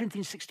 1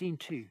 Corinthians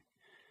 16:2.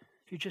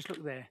 If you just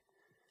look there.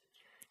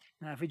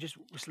 Now, if we just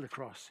whistle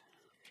across.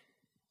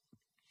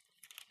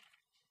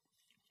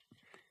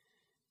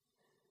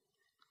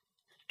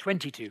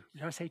 "22."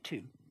 Did I say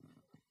 2?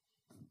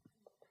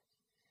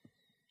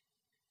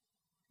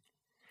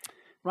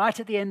 Right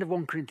at the end of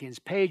 1 Corinthians,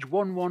 page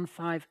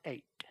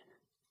 1158.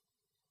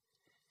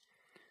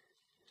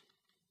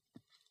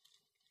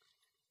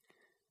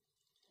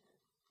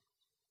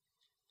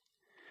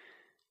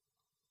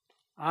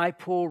 "I,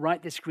 Paul,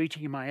 write this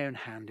greeting in my own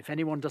hand. If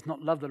anyone does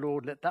not love the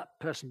Lord, let that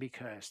person be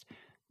cursed.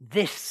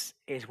 This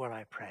is what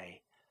I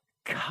pray.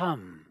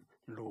 Come,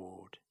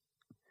 Lord."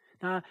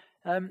 Now,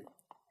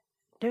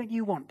 don't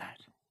you want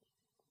that?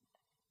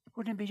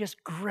 Wouldn't it be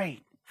just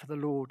great for the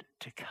Lord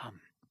to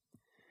come?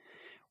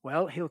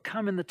 Well, he'll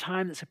come in the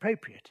time that's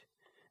appropriate.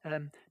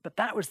 But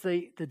that was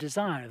the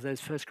desire of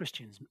those first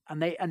Christians.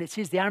 And it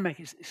is the Aramaic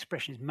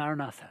expression is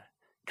Maranatha,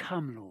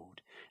 come,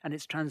 Lord. And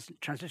it's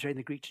transliterated in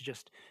the Greek to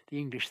just the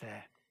English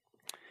there.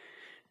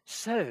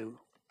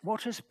 So,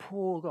 what has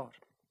Paul got?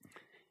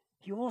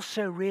 He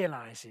also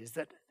realizes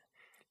that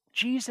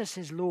Jesus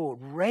is Lord,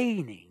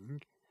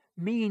 reigning,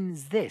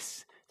 means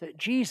this, that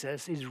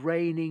Jesus is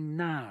reigning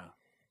now.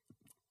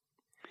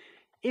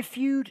 If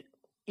you'd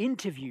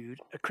interviewed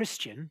a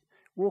Christian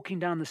walking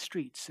down the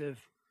streets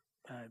of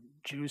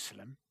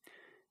Jerusalem,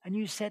 and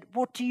you said,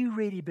 "What do you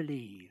really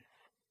believe?"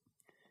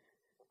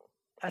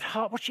 At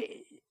heart,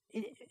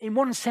 in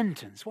one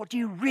sentence, what do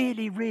you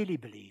really, really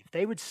believe?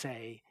 They would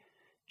say,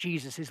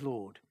 Jesus is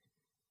Lord.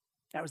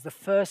 That was the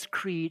first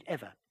creed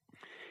ever,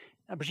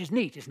 which is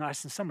neat. It's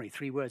nice and summary.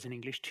 3 words in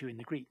English, 2 in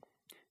the Greek.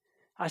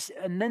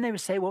 And then they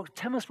would say, well,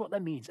 tell us what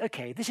that means.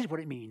 Okay, this is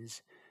what it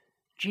means.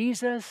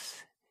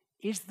 Jesus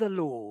is the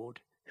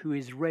Lord who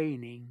is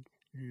reigning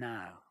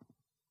now.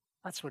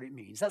 That's what it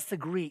means. That's the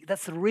Greek.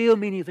 That's the real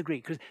meaning of the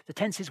Greek, because the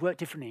tenses work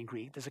differently in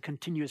Greek. There's a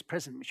continuous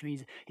present, which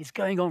means it's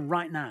going on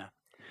right now.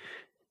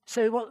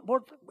 So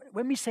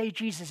when we say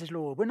Jesus is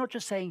Lord, we're not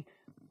just saying,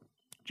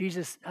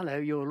 Jesus, hello,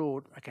 you're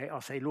Lord. Okay, I'll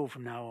say Lord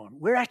from now on.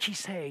 We're actually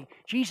saying,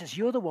 Jesus,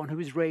 you're the one who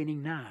is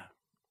reigning now.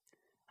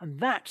 And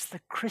that's the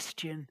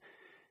Christian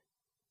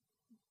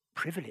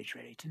privilege,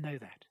 really, to know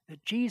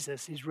that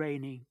Jesus is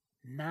reigning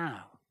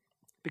now.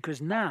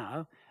 Because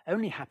now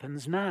only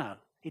happens now.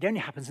 It only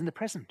happens in the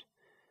present.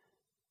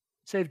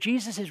 So if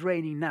Jesus is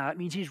reigning now, it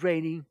means he's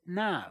reigning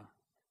now.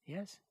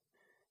 Yes?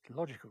 It's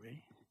logical,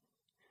 really.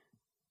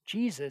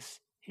 Jesus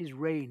is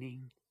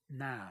reigning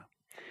now.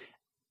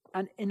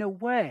 And in a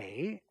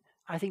way,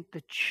 I think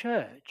the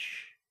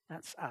church,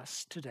 that's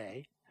us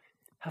today,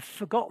 have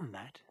forgotten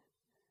that.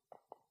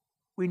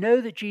 We know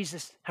that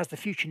Jesus has the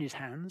future in his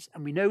hands,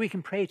 and we know we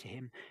can pray to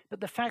him,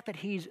 but the fact that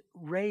he's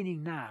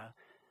reigning now,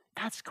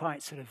 that's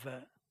quite sort of,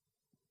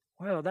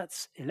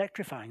 that's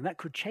electrifying. That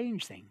could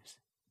change things.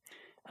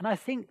 And I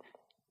think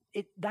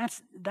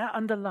that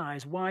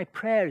underlies why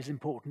prayer is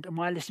important and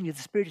why listening to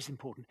the Spirit is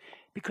important.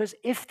 Because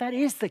if that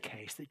is the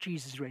case, that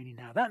Jesus is reigning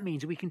now, that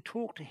means we can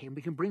talk to him,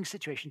 we can bring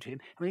situation to him,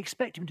 and we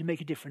expect him to make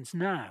a difference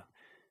now.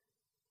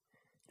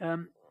 I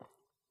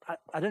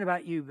don't know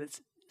about you,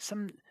 but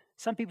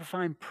some people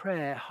find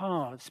prayer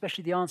hard,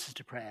 especially the answers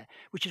to prayer,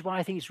 which is why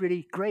I think it's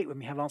really great when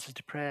we have answers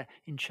to prayer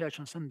in church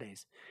on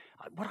Sundays.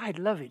 What I'd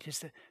love it is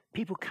that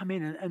people come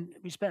in and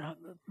we spend a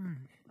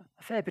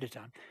fair bit of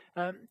time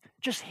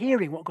just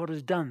hearing what God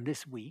has done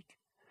this week,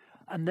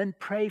 and then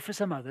pray for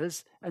some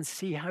others and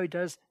see how he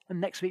does, and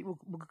next week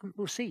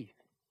we'll see.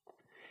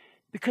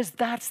 Because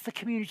that's the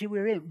community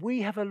we're in.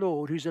 We have a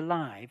Lord who's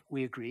alive,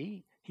 we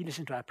agree. He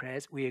listens to our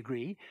prayers, we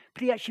agree,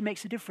 but he actually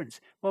makes a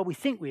difference. Well, we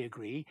think we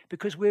agree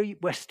because we're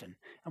Western,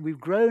 and we've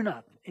grown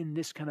up in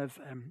this kind of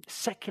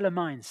secular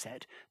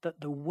mindset that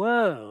the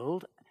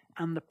world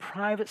and the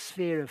private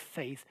sphere of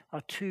faith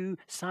are two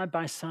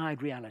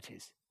side-by-side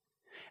realities.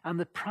 And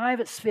the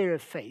private sphere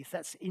of faith,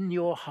 that's in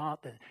your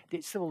heart,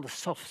 it's all the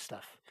soft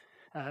stuff,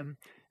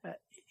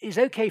 is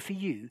okay for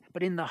you,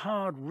 but in the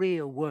hard,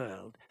 real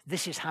world,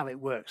 this is how it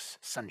works,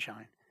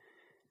 sunshine.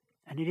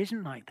 And it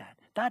isn't like that.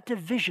 That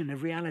division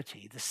of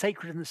reality, the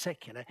sacred and the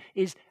secular,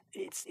 it's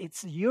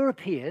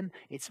European,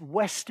 it's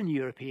Western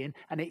European,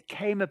 and it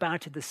came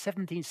about in the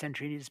 17th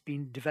century, and it's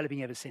been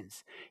developing ever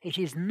since. It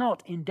is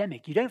not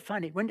endemic. You don't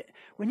find it.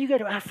 When you go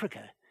to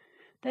Africa,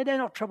 they're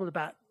not troubled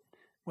about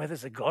whether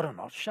there's a God or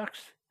not.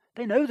 Shucks.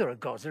 They know there are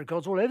gods. There are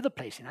gods all over the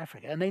place in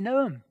Africa, and they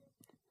know them.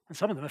 And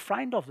some of them are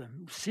frightened of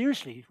them,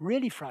 seriously,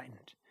 really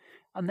frightened.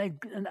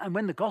 And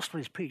when the gospel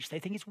is preached, they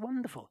think it's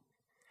wonderful.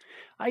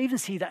 I even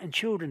see that in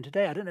children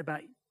today. I don't know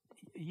about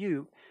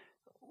you.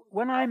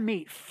 when I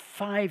meet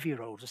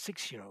 5-year-olds or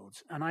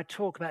 6-year-olds and I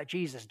talk about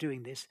Jesus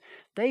doing this,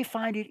 they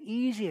find it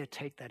easier to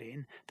take that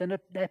in than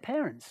their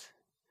parents,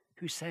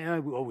 who say,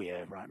 oh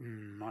yeah, right,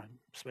 I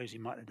suppose he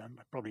might have done,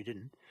 but probably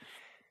didn't.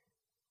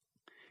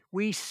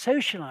 We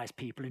socialize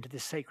people into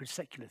this sacred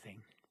secular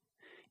thing.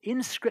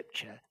 In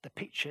Scripture, the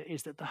picture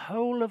is that the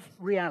whole of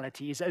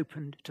reality is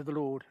opened to the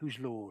Lord who's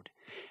Lord.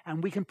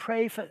 And we can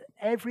pray for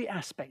every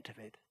aspect of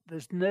it.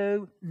 There's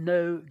no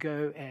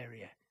no-go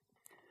area.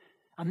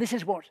 And this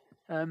is what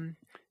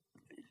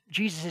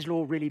Jesus'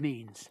 law really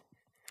means.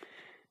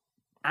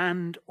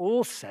 And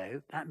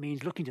also, that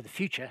means looking to the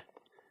future,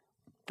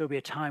 there'll be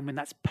a time when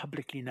that's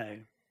publicly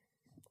known.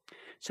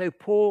 So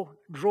Paul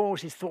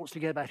draws his thoughts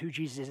together about who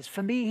Jesus is.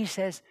 For me, he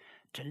says,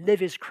 to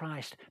live is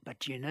Christ, but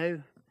do you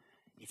know,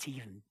 it's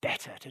even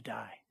better to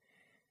die.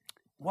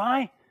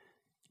 Why?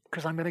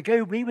 Because I'm going to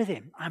go be with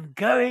him. I'm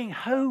going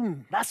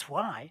home. That's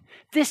why.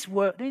 This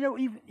world,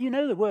 you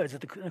know the words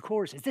of the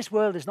choruses. This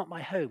world is not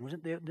my home,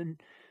 wasn't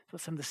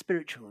some of the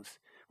spirituals.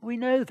 We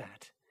know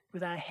that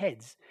with our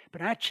heads,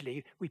 but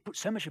actually we put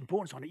so much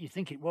importance on it, you'd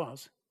think it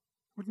was,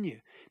 wouldn't you?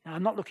 Now,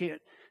 I'm not looking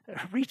at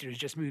Rita, who's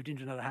just moved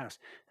into another house.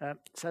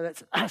 So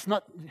that's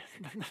not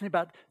nothing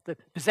about the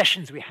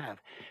possessions we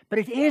have, but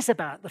it is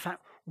about the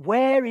fact,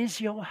 where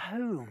is your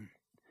home?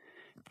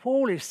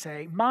 Paul is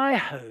saying, my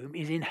home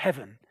is in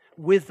heaven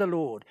with the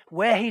Lord,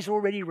 where he's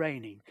already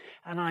reigning,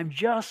 and I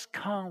just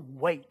can't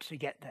wait to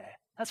get there.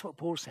 That's what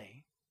Paul's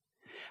saying.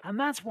 And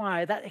that's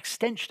why that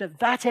extension of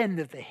that end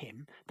of the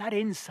hymn, that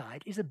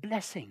inside, is a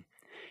blessing.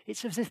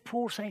 It's as if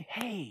Paul's saying,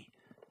 hey,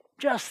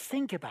 just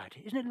think about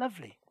it. Isn't it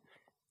lovely?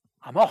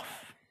 I'm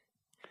off.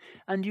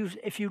 And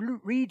if you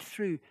read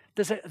through,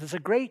 there's a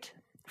great,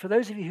 for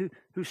those of you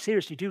who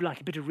seriously do like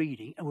a bit of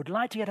reading and would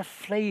like to get a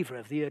flavour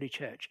of the early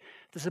church,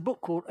 there's a book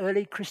called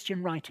Early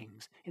Christian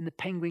Writings in the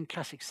Penguin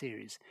Classics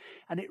series.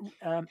 And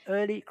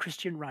Early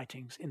Christian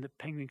Writings in the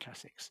Penguin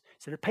Classics.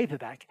 It's a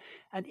paperback.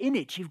 And in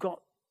it, you've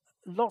got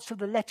lots of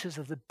the letters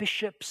of the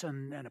bishops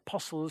and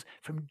apostles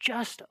from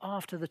just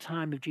after the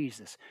time of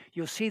Jesus.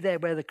 You'll see there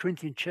where the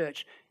Corinthian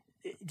church,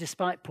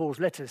 despite Paul's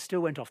letters,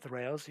 still went off the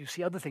rails. You'll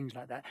see other things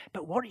like that.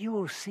 But what you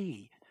will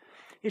see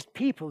is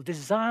people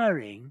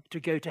desiring to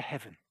go to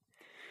heaven.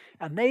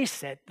 And they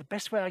said, the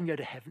best way I can go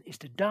to heaven is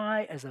to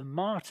die as a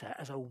martyr,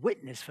 as a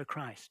witness for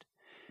Christ.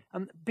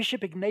 And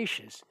Bishop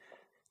Ignatius,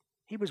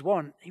 he was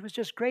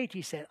just great.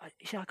 He said,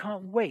 I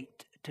can't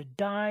wait to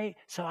die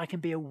so I can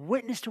be a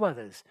witness to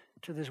others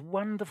to this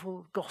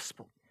wonderful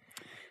gospel.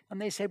 And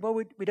they said, well,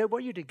 we don't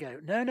want you to go.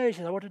 No, he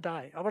says, I want to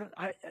die.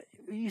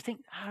 You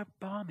think, how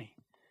balmy.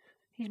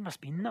 He must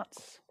be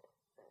nuts.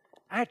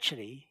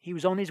 Actually, he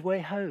was on his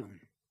way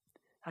home.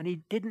 And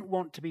he didn't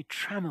want to be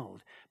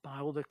trammelled by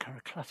all the kind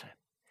of clutter.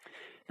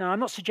 Now, I'm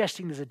not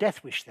suggesting there's a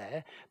death wish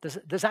there.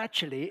 There's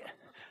actually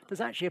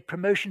a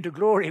promotion to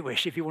glory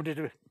wish, if you wanted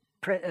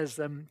to, as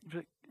the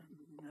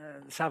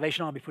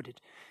Salvation Army put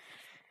it.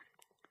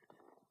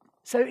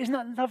 So isn't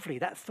that lovely,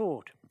 that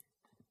thought?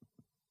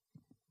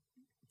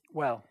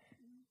 Well,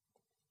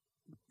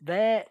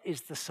 there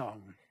is the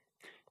song.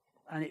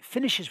 And it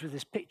finishes with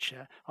this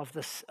picture of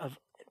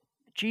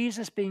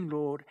Jesus being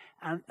Lord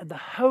and the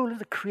whole of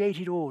the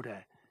created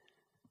order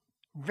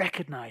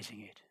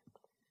recognizing it.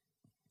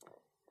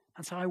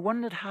 And so I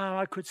wondered how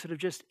I could sort of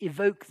just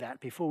evoke that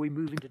before we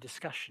move into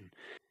discussion.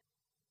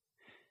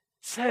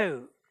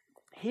 So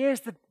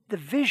here's the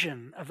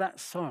vision of that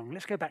song.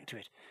 Let's go back to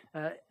it.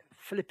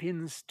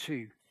 Philippians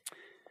 2,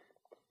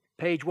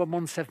 page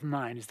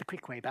 1179 is the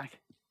quick way back.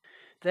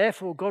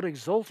 Therefore God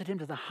exalted him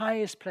to the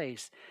highest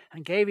place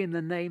and gave him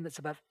the name that's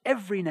above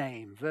every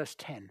name, verse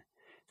 10,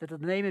 that at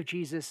the name of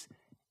Jesus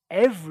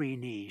every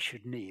knee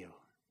should kneel,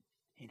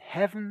 in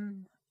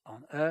heaven,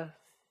 on earth,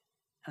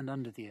 and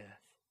under the earth,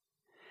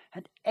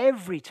 and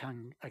every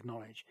tongue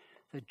acknowledge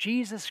that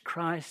Jesus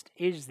Christ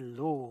is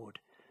Lord,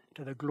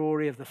 to the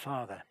glory of the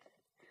Father.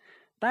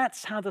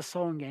 That's how the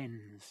song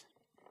ends.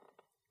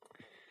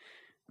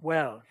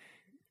 Well,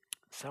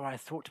 so I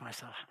thought to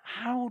myself,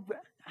 how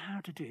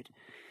to do it?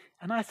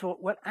 And I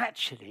thought, well,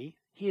 actually,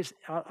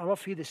 I'll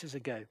offer you this as a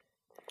go.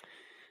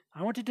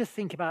 I wanted to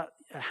think about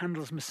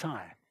Handel's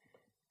Messiah.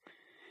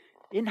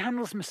 In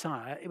Handel's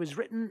Messiah, it was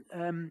written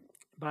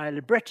by a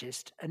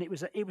librettist, and it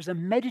was a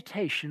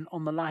meditation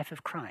on the life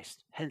of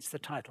Christ, hence the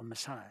title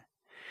Messiah.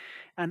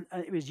 And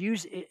it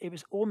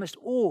was almost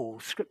all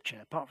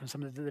scripture, apart from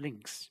some of the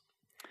links.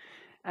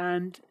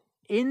 And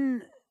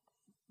in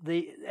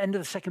the end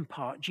of the second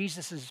part,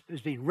 Jesus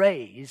has been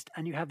raised,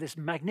 and you have this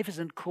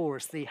magnificent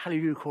chorus, the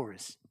Hallelujah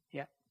chorus.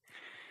 Yeah.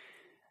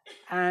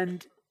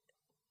 And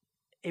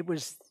it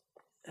was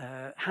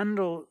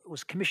Handel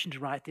was commissioned to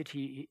write it.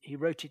 He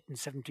wrote it in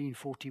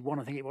 1741,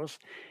 I think it was,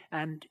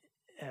 and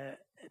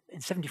in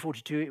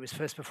 1742 it was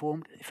first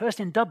performed, first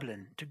in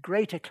Dublin to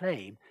great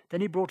acclaim.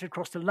 Then he brought it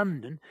across to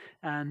London,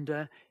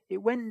 and it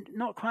went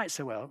not quite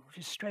so well, which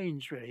is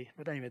strange, really.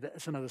 But anyway,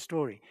 that's another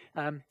story.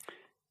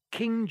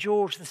 King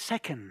George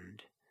II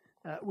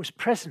was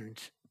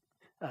present,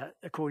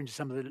 according to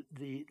some of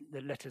the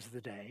letters of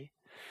the day,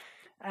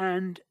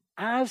 and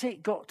as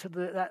it got to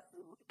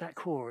that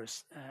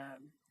chorus,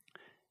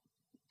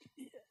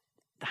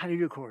 the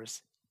Hallelujah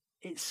chorus,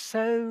 it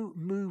so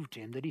moved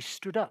him that he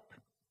stood up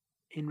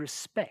in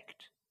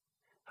respect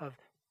of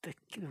the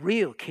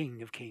real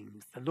King of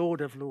Kings, the Lord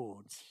of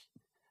Lords.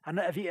 And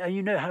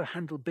you know how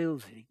Handel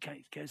builds it.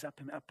 It goes up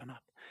and up and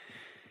up.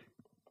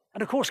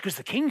 And of course, because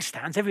the king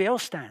stands, everybody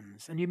else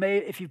stands. And you may,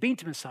 if you've been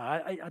to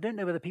Messiah, I don't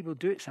know whether people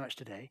do it so much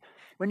today.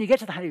 When you get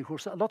to the Hallelujah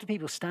chorus, a lot of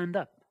people stand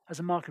up as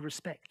a mark of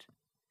respect.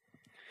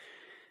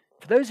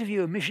 For those of you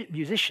who are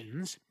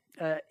musicians,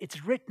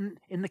 it's written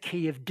in the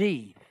key of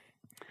D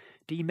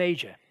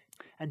major.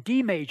 And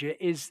D major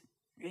is,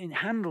 in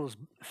Handel's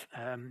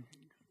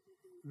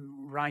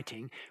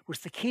writing, was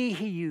the key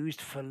he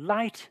used for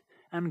light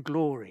and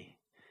glory.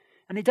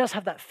 And it does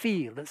have that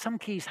feel, that some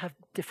keys have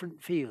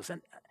different feels.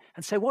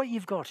 And so what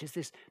you've got is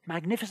this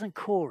magnificent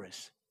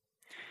chorus.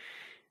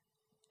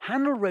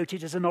 Handel wrote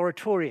it as an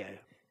oratorio,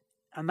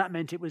 and that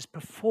meant it was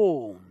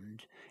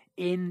performed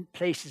in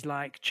places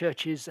like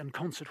churches and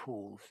concert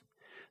halls.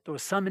 There were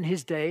some in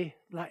his day,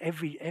 like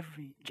every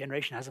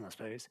generation has them, I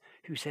suppose,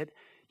 who said,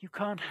 you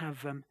can't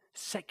have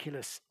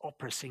secular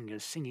opera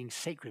singers singing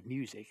sacred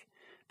music.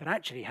 But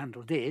actually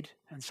Handel did,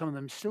 and some of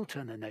them still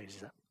turn their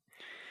noses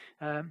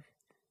up.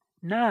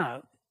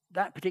 Now,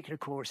 that particular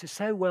chorus is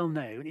so well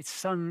known, it's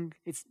sung,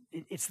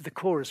 it's the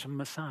chorus from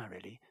Messiah,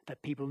 really,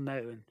 that people know.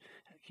 And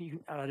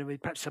I don't know,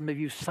 perhaps some of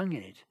you have sung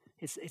in it.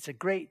 It's a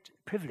great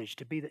privilege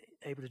to be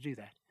able to do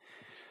that.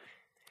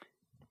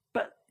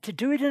 But to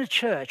do it in a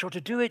church, or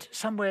to do it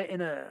somewhere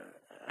in a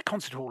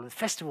concert hall, a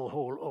festival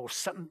hall, or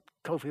Sutton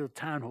Coldfield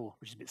Town Hall,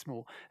 which is a bit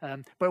small,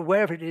 but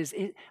wherever it is,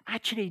 it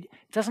actually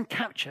doesn't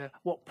capture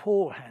what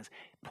Paul has.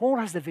 Paul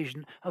has the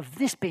vision of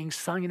this being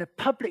sung in a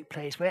public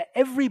place where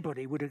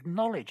everybody would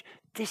acknowledge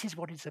this is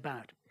what it's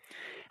about.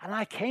 And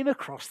I came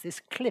across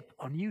this clip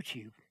on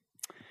YouTube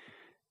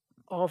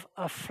of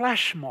a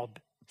flash mob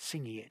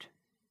singing it.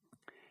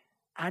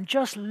 And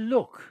just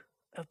look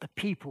at the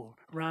people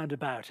round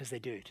about as they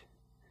do it.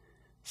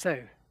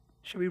 So,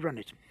 shall we run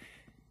it?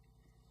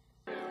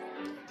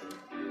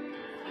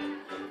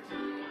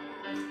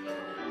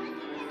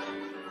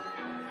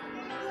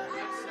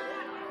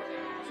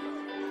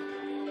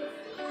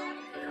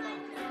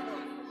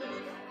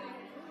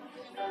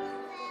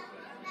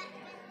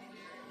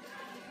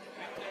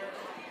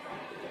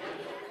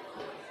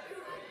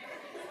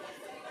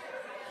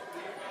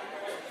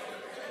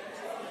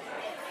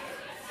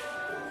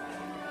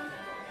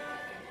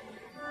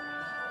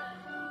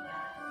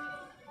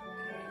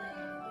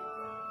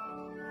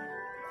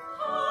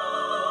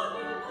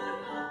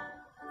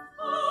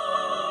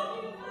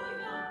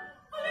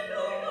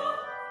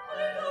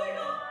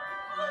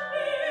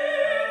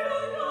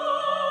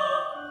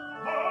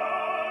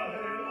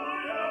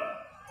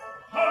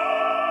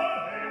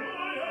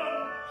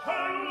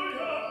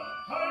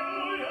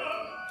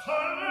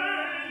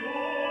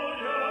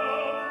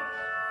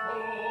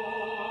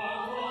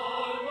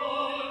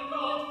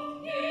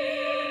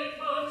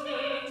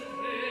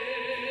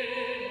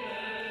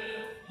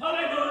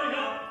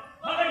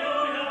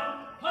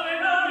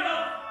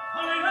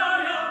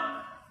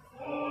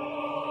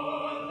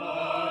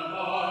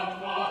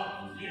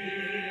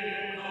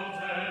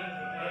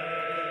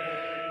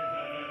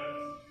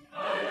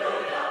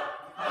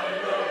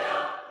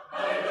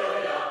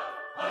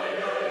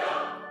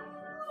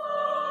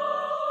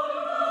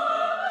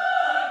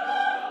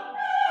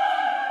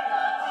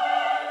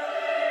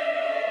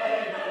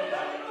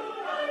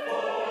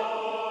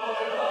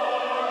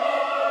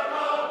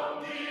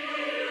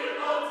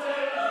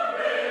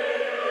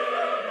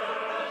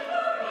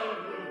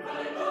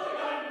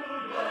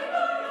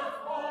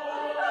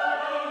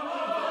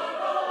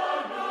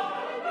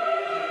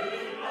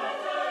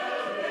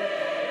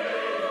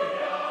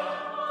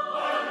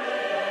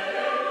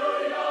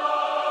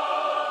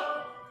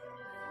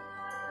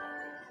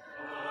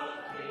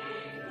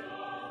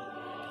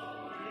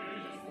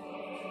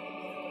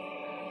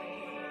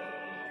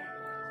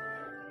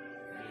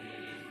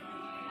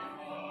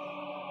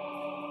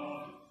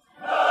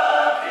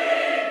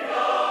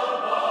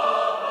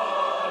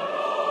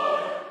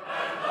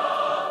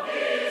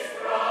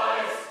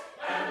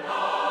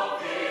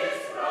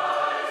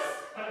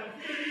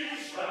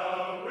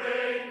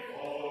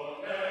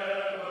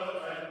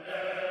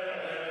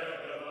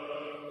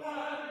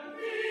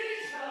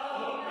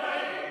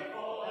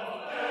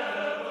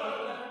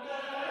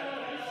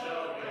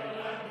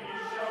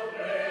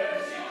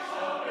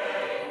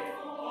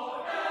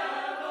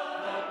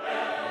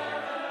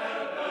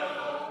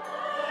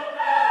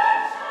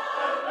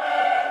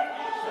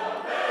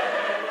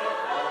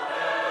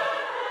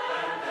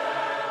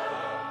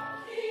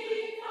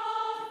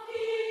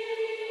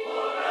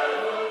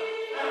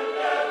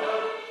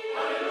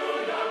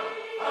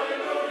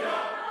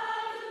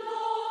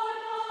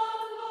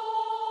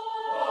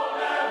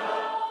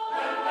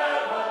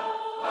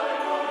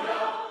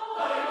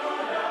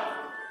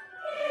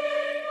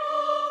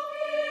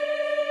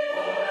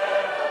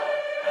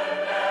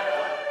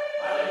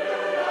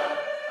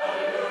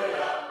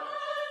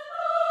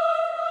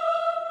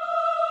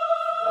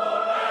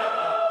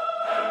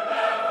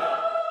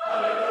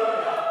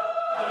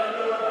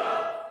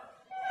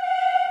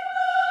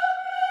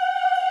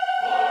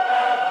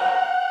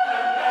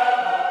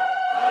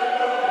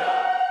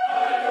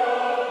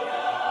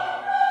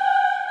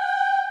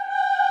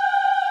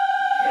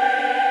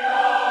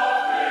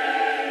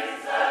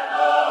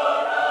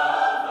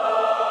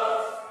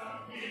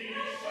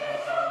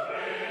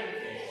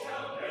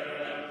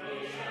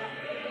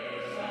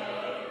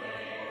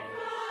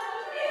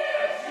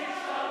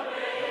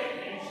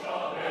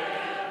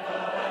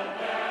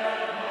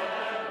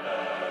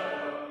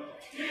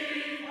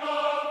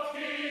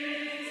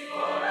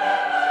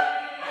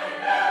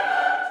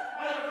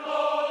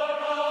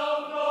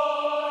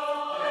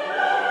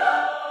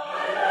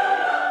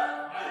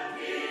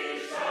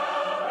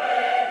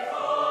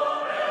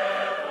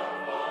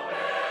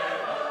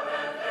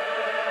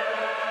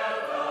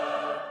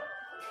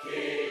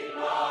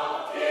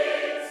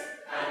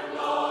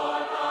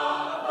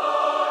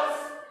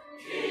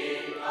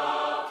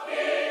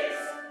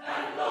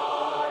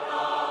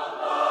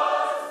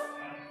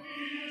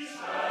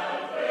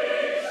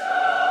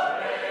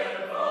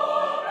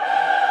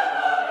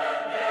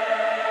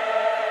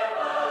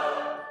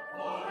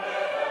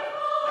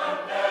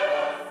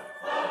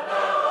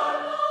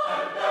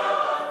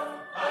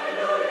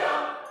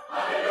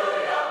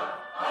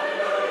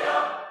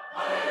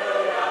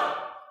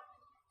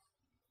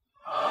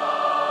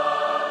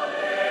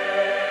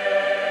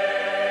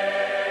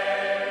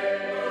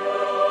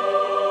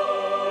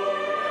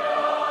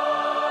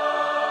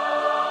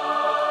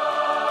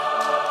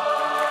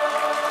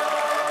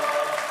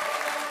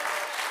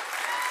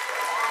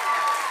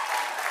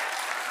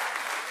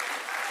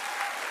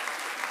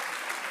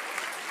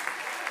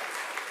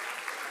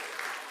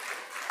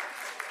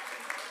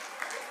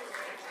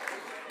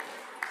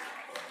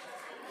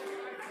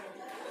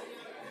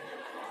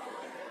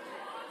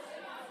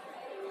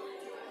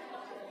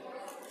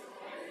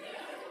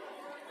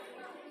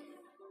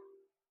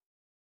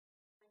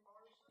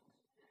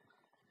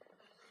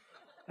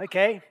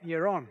 Okay,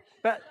 you're on.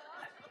 But,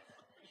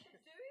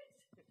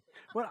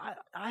 well,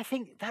 I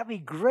think that'd be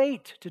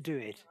great to do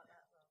it.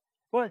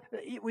 Well,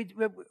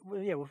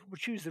 we'll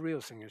choose the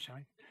real singer, shall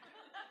we?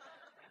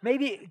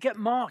 Maybe get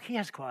Mark. He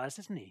has choirs,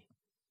 doesn't he?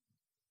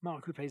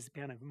 Mark, who plays the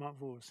piano, Mark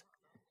Vors.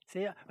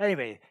 See,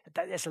 anyway,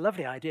 that's a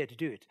lovely idea to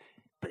do it.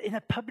 But in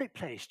a public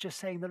place, just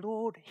saying the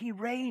Lord, He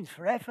reigns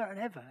forever and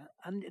ever.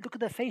 And look at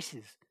their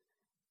faces.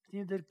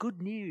 The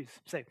good news.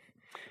 So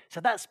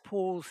that's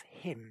Paul's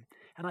hymn.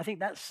 And I think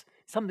that's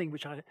something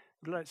which I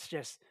would like to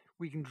suggest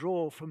we can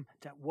draw from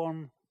that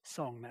one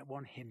song, that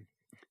one hymn.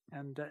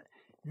 And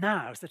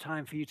now is the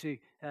time for you to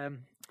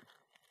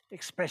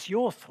express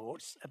your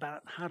thoughts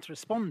about how to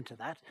respond to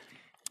that.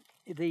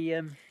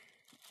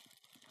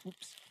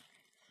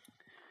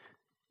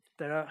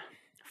 There are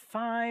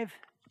 5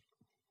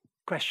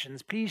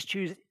 questions. Please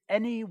choose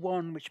any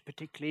one which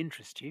particularly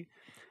interests you.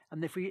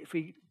 And if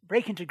we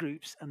break into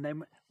groups, and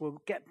then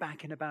we'll get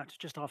back in about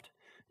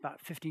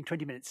 15,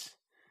 20 minutes,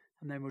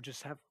 and then we'll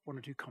just have 1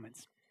 or 2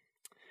 comments.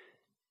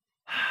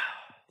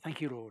 Thank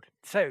you, Lord.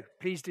 So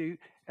please do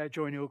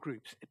join your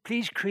groups.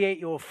 Please create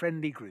your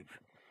friendly group.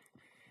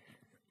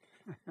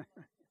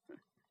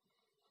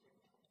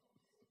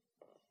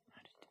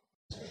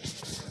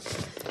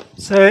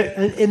 So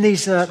in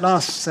these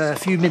last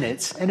few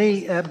minutes,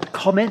 any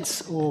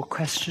comments or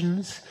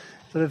questions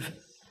that have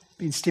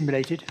been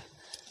stimulated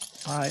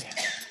by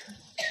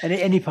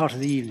any part of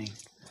the evening?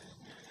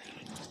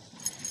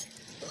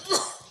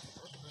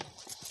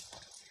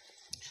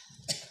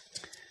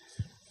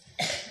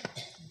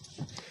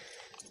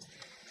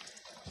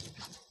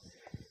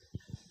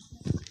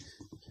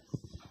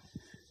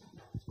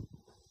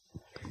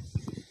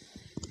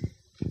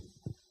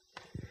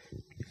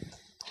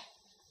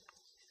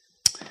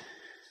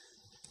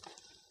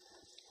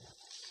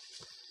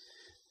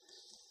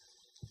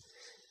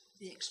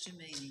 The extra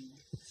meaning,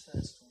 the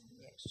first one,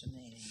 the extra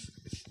meaning,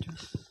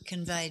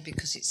 conveyed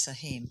because it's a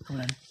hymn.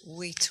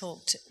 We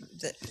talked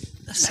that.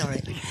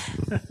 Sorry.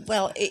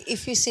 Well,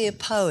 if you see a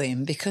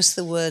poem, because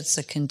the words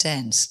are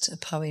condensed, a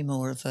poem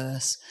or a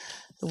verse,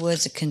 the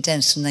words are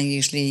condensed, and they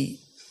usually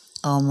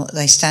are more,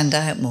 they stand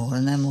out more,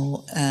 and they're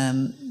more.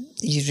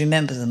 You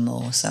remember them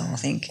more. So I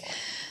think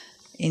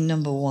in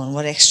number 1,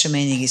 what extra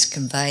meaning is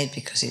conveyed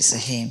because it's a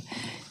hymn,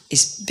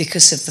 is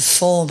because of the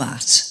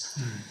format.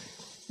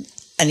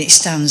 And it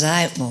stands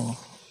out more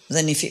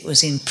than if it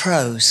was in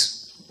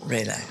prose,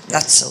 really.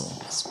 That's all.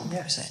 That's what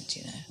I said,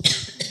 you know.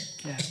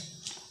 Yeah.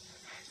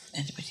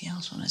 Anybody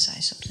else want to say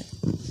something?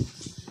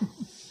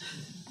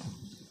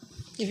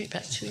 Give it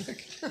back to you.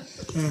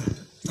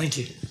 Thank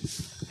you.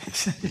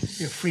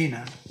 You're free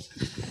now.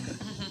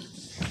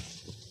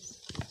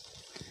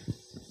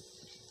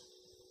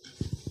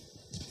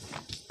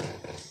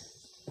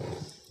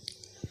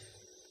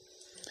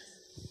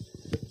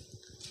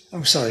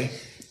 Oh, sorry.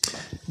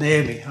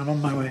 Naomi, I'm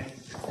on my way.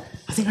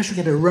 I think I should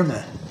get a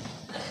runner.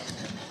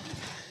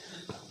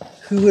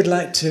 Who would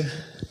like to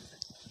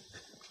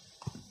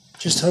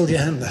just hold your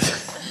hand up?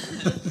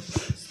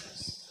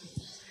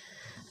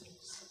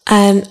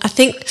 I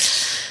think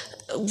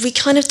we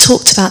kind of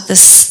talked about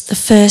this, the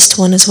first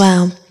one as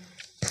well.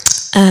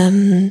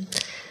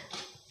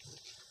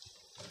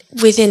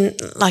 Within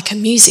like a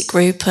music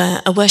group,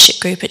 a worship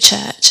group at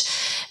church,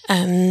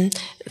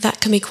 that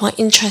can be quite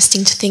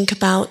interesting to think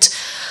about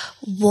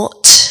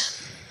what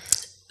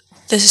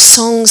the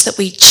songs that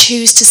we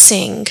choose to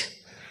sing,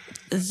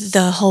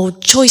 the whole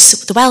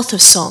choice, the wealth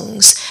of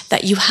songs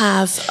that you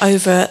have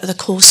over the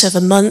course of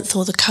a month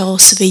or the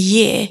course of a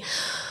year,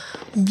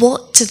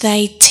 what do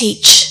they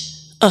teach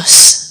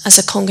us as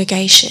a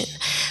congregation?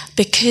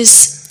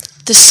 Because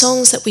the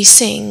songs that we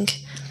sing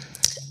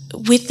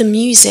with the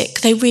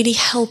music, they really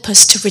help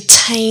us to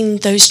retain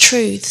those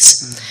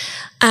truths.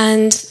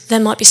 And there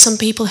might be some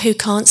people who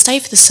can't stay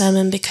for the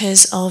sermon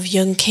because of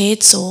young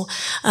kids or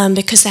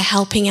because they're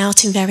helping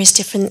out in various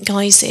different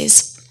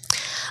guises.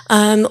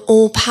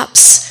 Or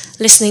perhaps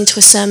listening to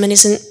a sermon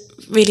isn't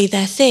really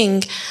their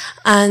thing.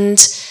 And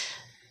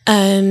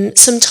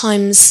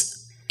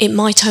sometimes it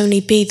might only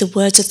be the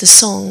words of the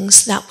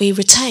songs that we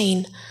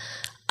retain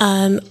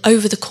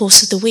over the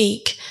course of the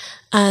week.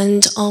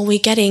 And are we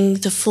getting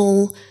the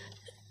full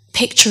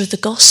picture of the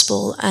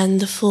gospel and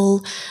the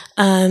full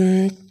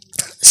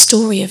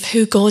story of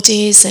who God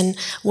is and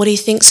what He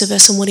thinks of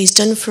us and what He's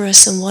done for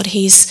us and what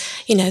He's,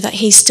 that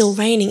He's still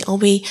reigning? Are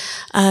we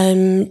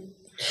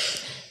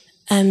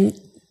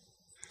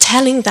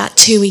telling that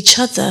to each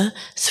other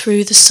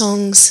through the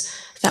songs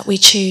that we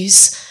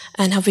choose?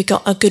 And have we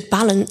got a good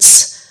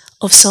balance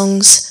of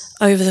songs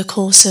over the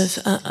course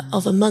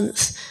of a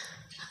month?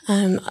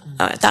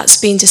 That's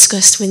been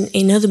discussed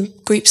in other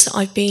groups that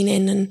I've been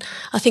in, and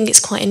I think it's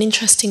quite an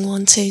interesting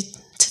one to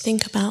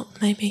think about,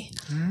 maybe.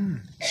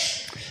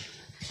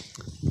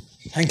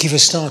 Thank you for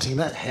starting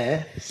that,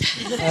 Hare.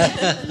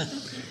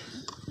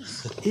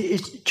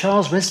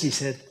 Charles Wesley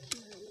said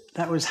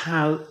that was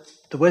how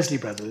the Wesley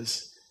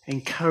brothers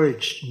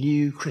encouraged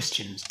new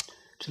Christians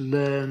to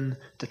learn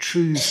the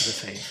truths of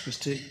the faith, was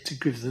to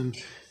give them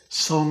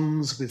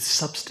songs with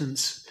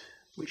substance,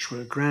 which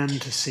were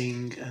grand to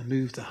sing,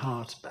 moved the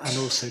heart, and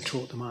also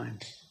taught the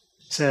mind.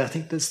 So I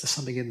think there's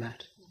something in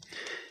that.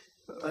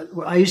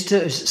 I used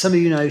to, some of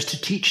you know, I used to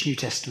teach New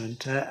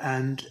Testament,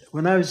 and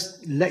when I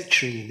was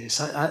lecturing in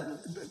this,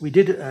 we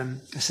did a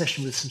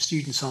session with some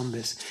students on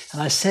this,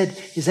 and I said,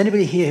 is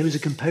anybody here who is a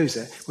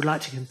composer, would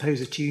like to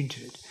compose a tune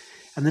to it?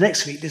 And the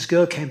next week, this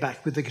girl came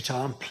back with the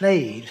guitar and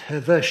played her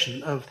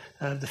version of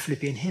the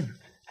Philippian hymn.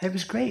 It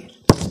was great.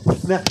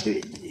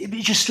 It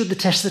just stood the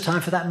test of the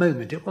time for that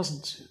moment. It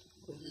wasn't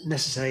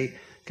necessarily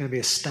going to be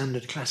a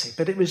standard classic,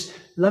 but it was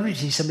lovely to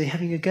see somebody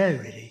having a go,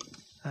 really.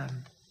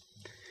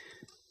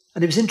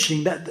 And it was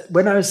interesting that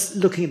when I was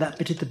looking at that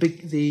bit at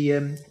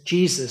the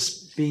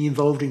Jesus being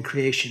involved in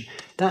creation,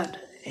 that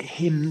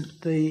hymn,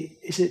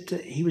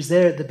 he was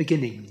there at the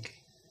beginning.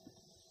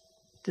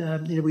 I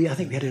think we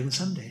had it on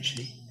Sunday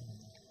actually.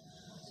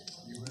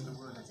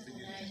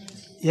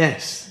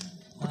 Yes.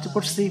 What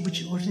is it?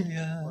 You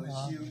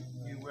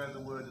were the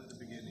word at the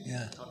beginning.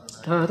 Yeah.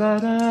 Da, da,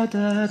 da,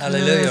 da,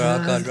 Hallelujah, da,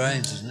 our God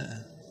reigns, isn't it?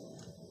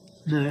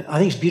 No, I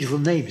think it's a beautiful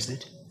name, isn't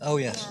it? Oh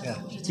yes,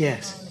 yeah.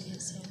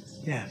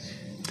 Yes. Yeah.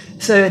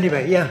 So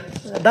anyway, yeah,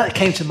 that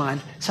came to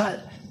mind. So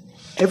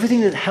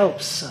everything that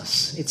helps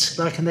us, it's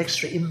like an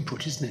extra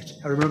input, isn't it?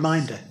 Or a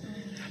reminder.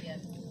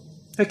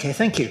 Okay,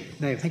 thank you.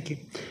 No, thank you.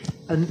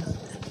 And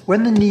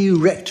when the new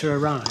rector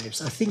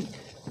arrives, I think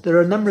there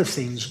are a number of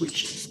things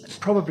which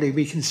probably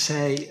we can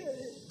say,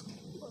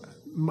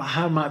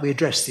 how might we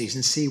address these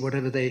and see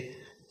whatever they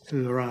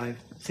who arrive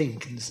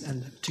think,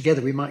 and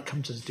together we might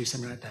come to do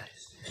something like that.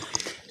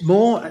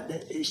 More,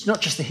 it's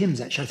not just the hymns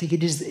actually, I think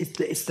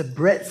it's the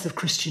breadth of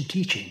Christian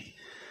teaching.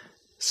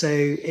 So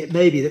it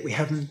may be that we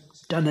haven't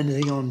done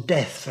anything on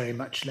death very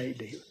much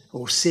lately,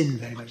 or sin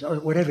very much, or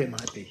whatever it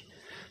might be.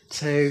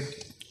 So,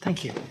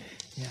 thank you.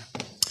 Yeah.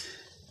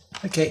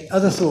 Okay,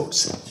 other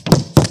thoughts?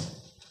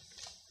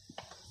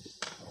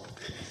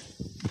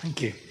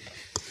 Thank you.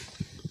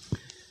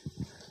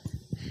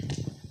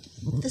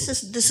 This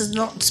is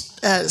not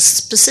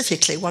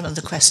specifically one of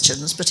the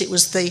questions, but it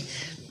was the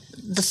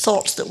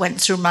thought that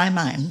went through my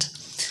mind.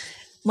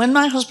 When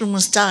my husband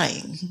was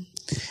dying,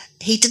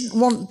 he didn't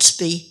want to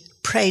be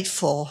prayed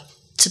for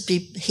to be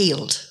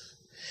healed.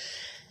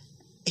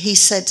 He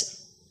said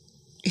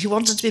he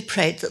wanted to be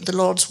prayed that the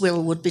Lord's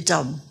will would be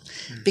done,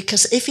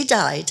 because if he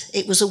died,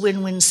 it was a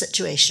win-win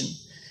situation.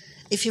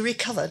 If he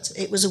recovered,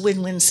 it was a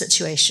win-win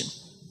situation.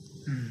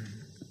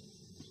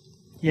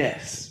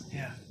 Yes,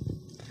 yeah.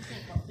 I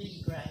think what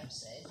Billy Graham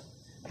said.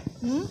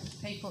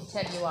 People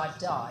tell you I've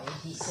died,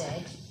 he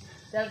said.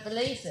 Don't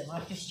believe them,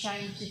 I've just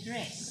changed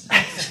address.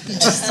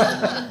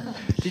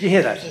 Did you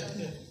hear that?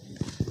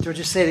 Do you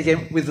just say it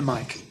again with the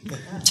mic?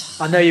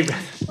 I know you.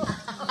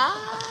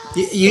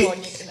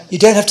 You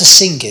don't have to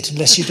sing it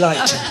unless you'd like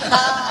to.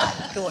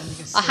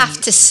 I have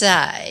to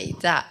say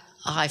that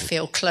I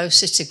feel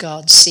closer to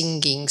God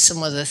singing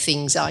some of the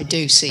things I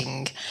do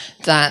sing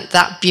than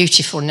that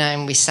beautiful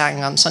name we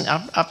sang on Sunday.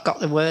 I've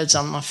got the words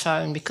on my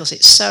phone because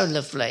it's so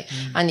lovely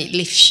and it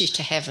lifts you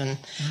to heaven.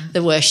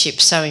 The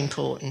worship's so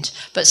important.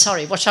 But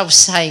sorry, what I was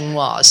saying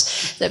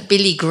was that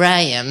Billy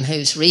Graham,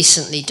 who's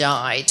recently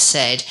died,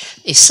 said,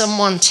 if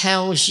someone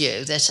tells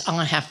you that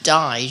I have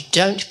died,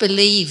 don't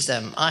believe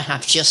them. I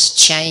have just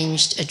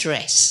changed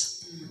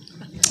address.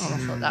 Oh, I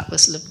thought that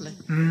was lovely.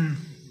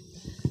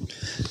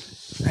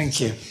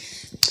 Thank you.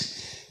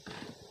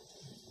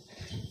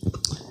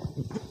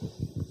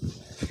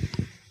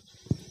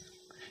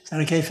 Is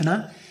that okay for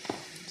now?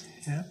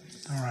 Yeah?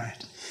 All right.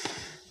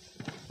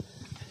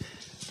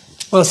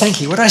 Well,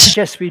 thank you. What I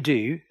suggest we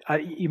do,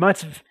 you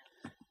might have,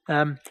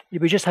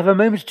 we just have a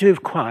moment or two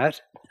of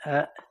quiet.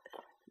 There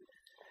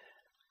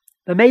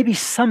may be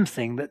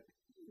something that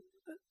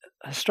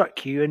has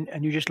struck you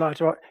and you just like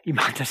to, you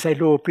might have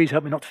said, Lord, please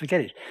help me not to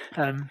forget it.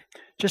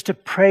 Just to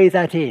pray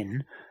that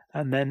in,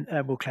 and then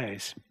we'll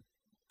close.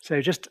 So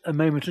just a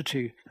moment or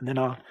two, and then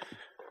I'll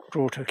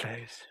draw to a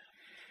close.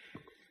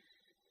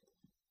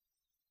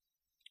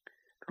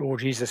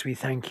 Lord Jesus, we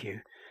thank you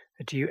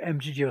that you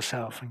emptied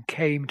yourself and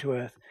came to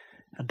earth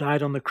and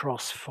died on the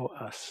cross for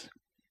us.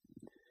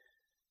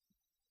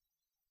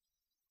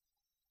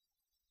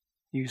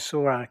 You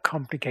saw our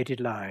complicated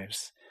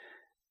lives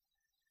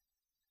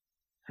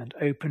and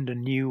opened a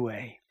new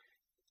way.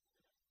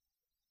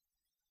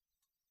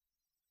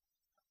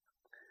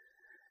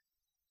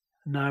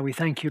 Now we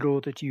thank you,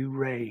 Lord, that you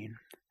reign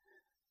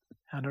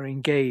and are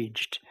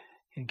engaged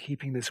in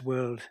keeping this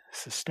world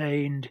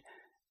sustained,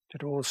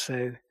 but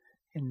also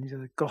in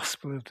the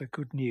gospel of the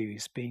good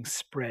news being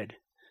spread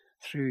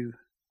through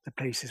the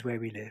places where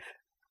we live.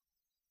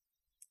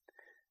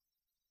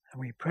 And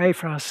we pray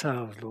for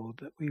ourselves, Lord,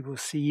 that we will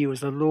see you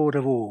as the Lord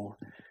of all,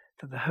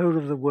 that the whole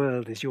of the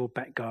world is your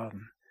back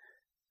garden,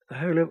 the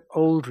whole of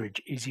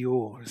Aldridge is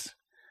yours,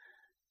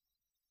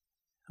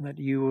 and that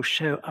you will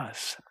show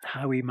us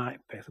how we might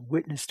both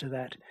witness to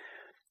that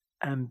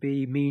and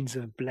be means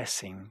of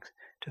blessing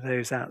to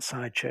those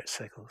outside church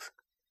circles.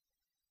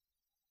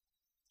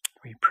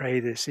 We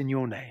pray this in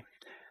your name.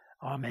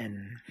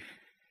 Amen.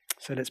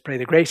 So let's pray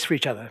the grace for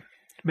each other.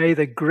 May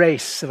the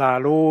grace of our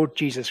Lord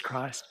Jesus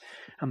Christ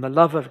and the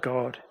love of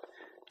God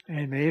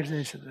and the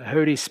influence of the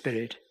Holy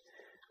Spirit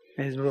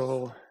is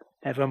all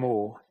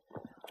evermore.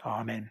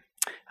 Amen.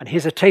 And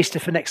here's a taster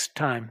for next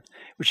time,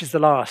 which is the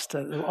last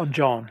on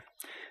John.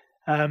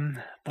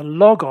 The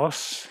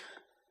Logos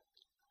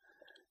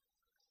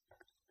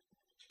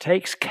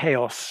takes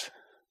chaos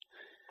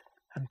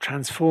and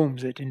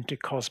transforms it into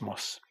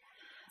cosmos.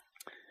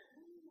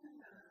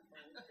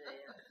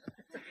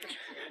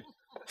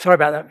 Sorry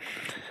about that.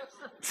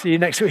 See you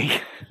next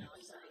week.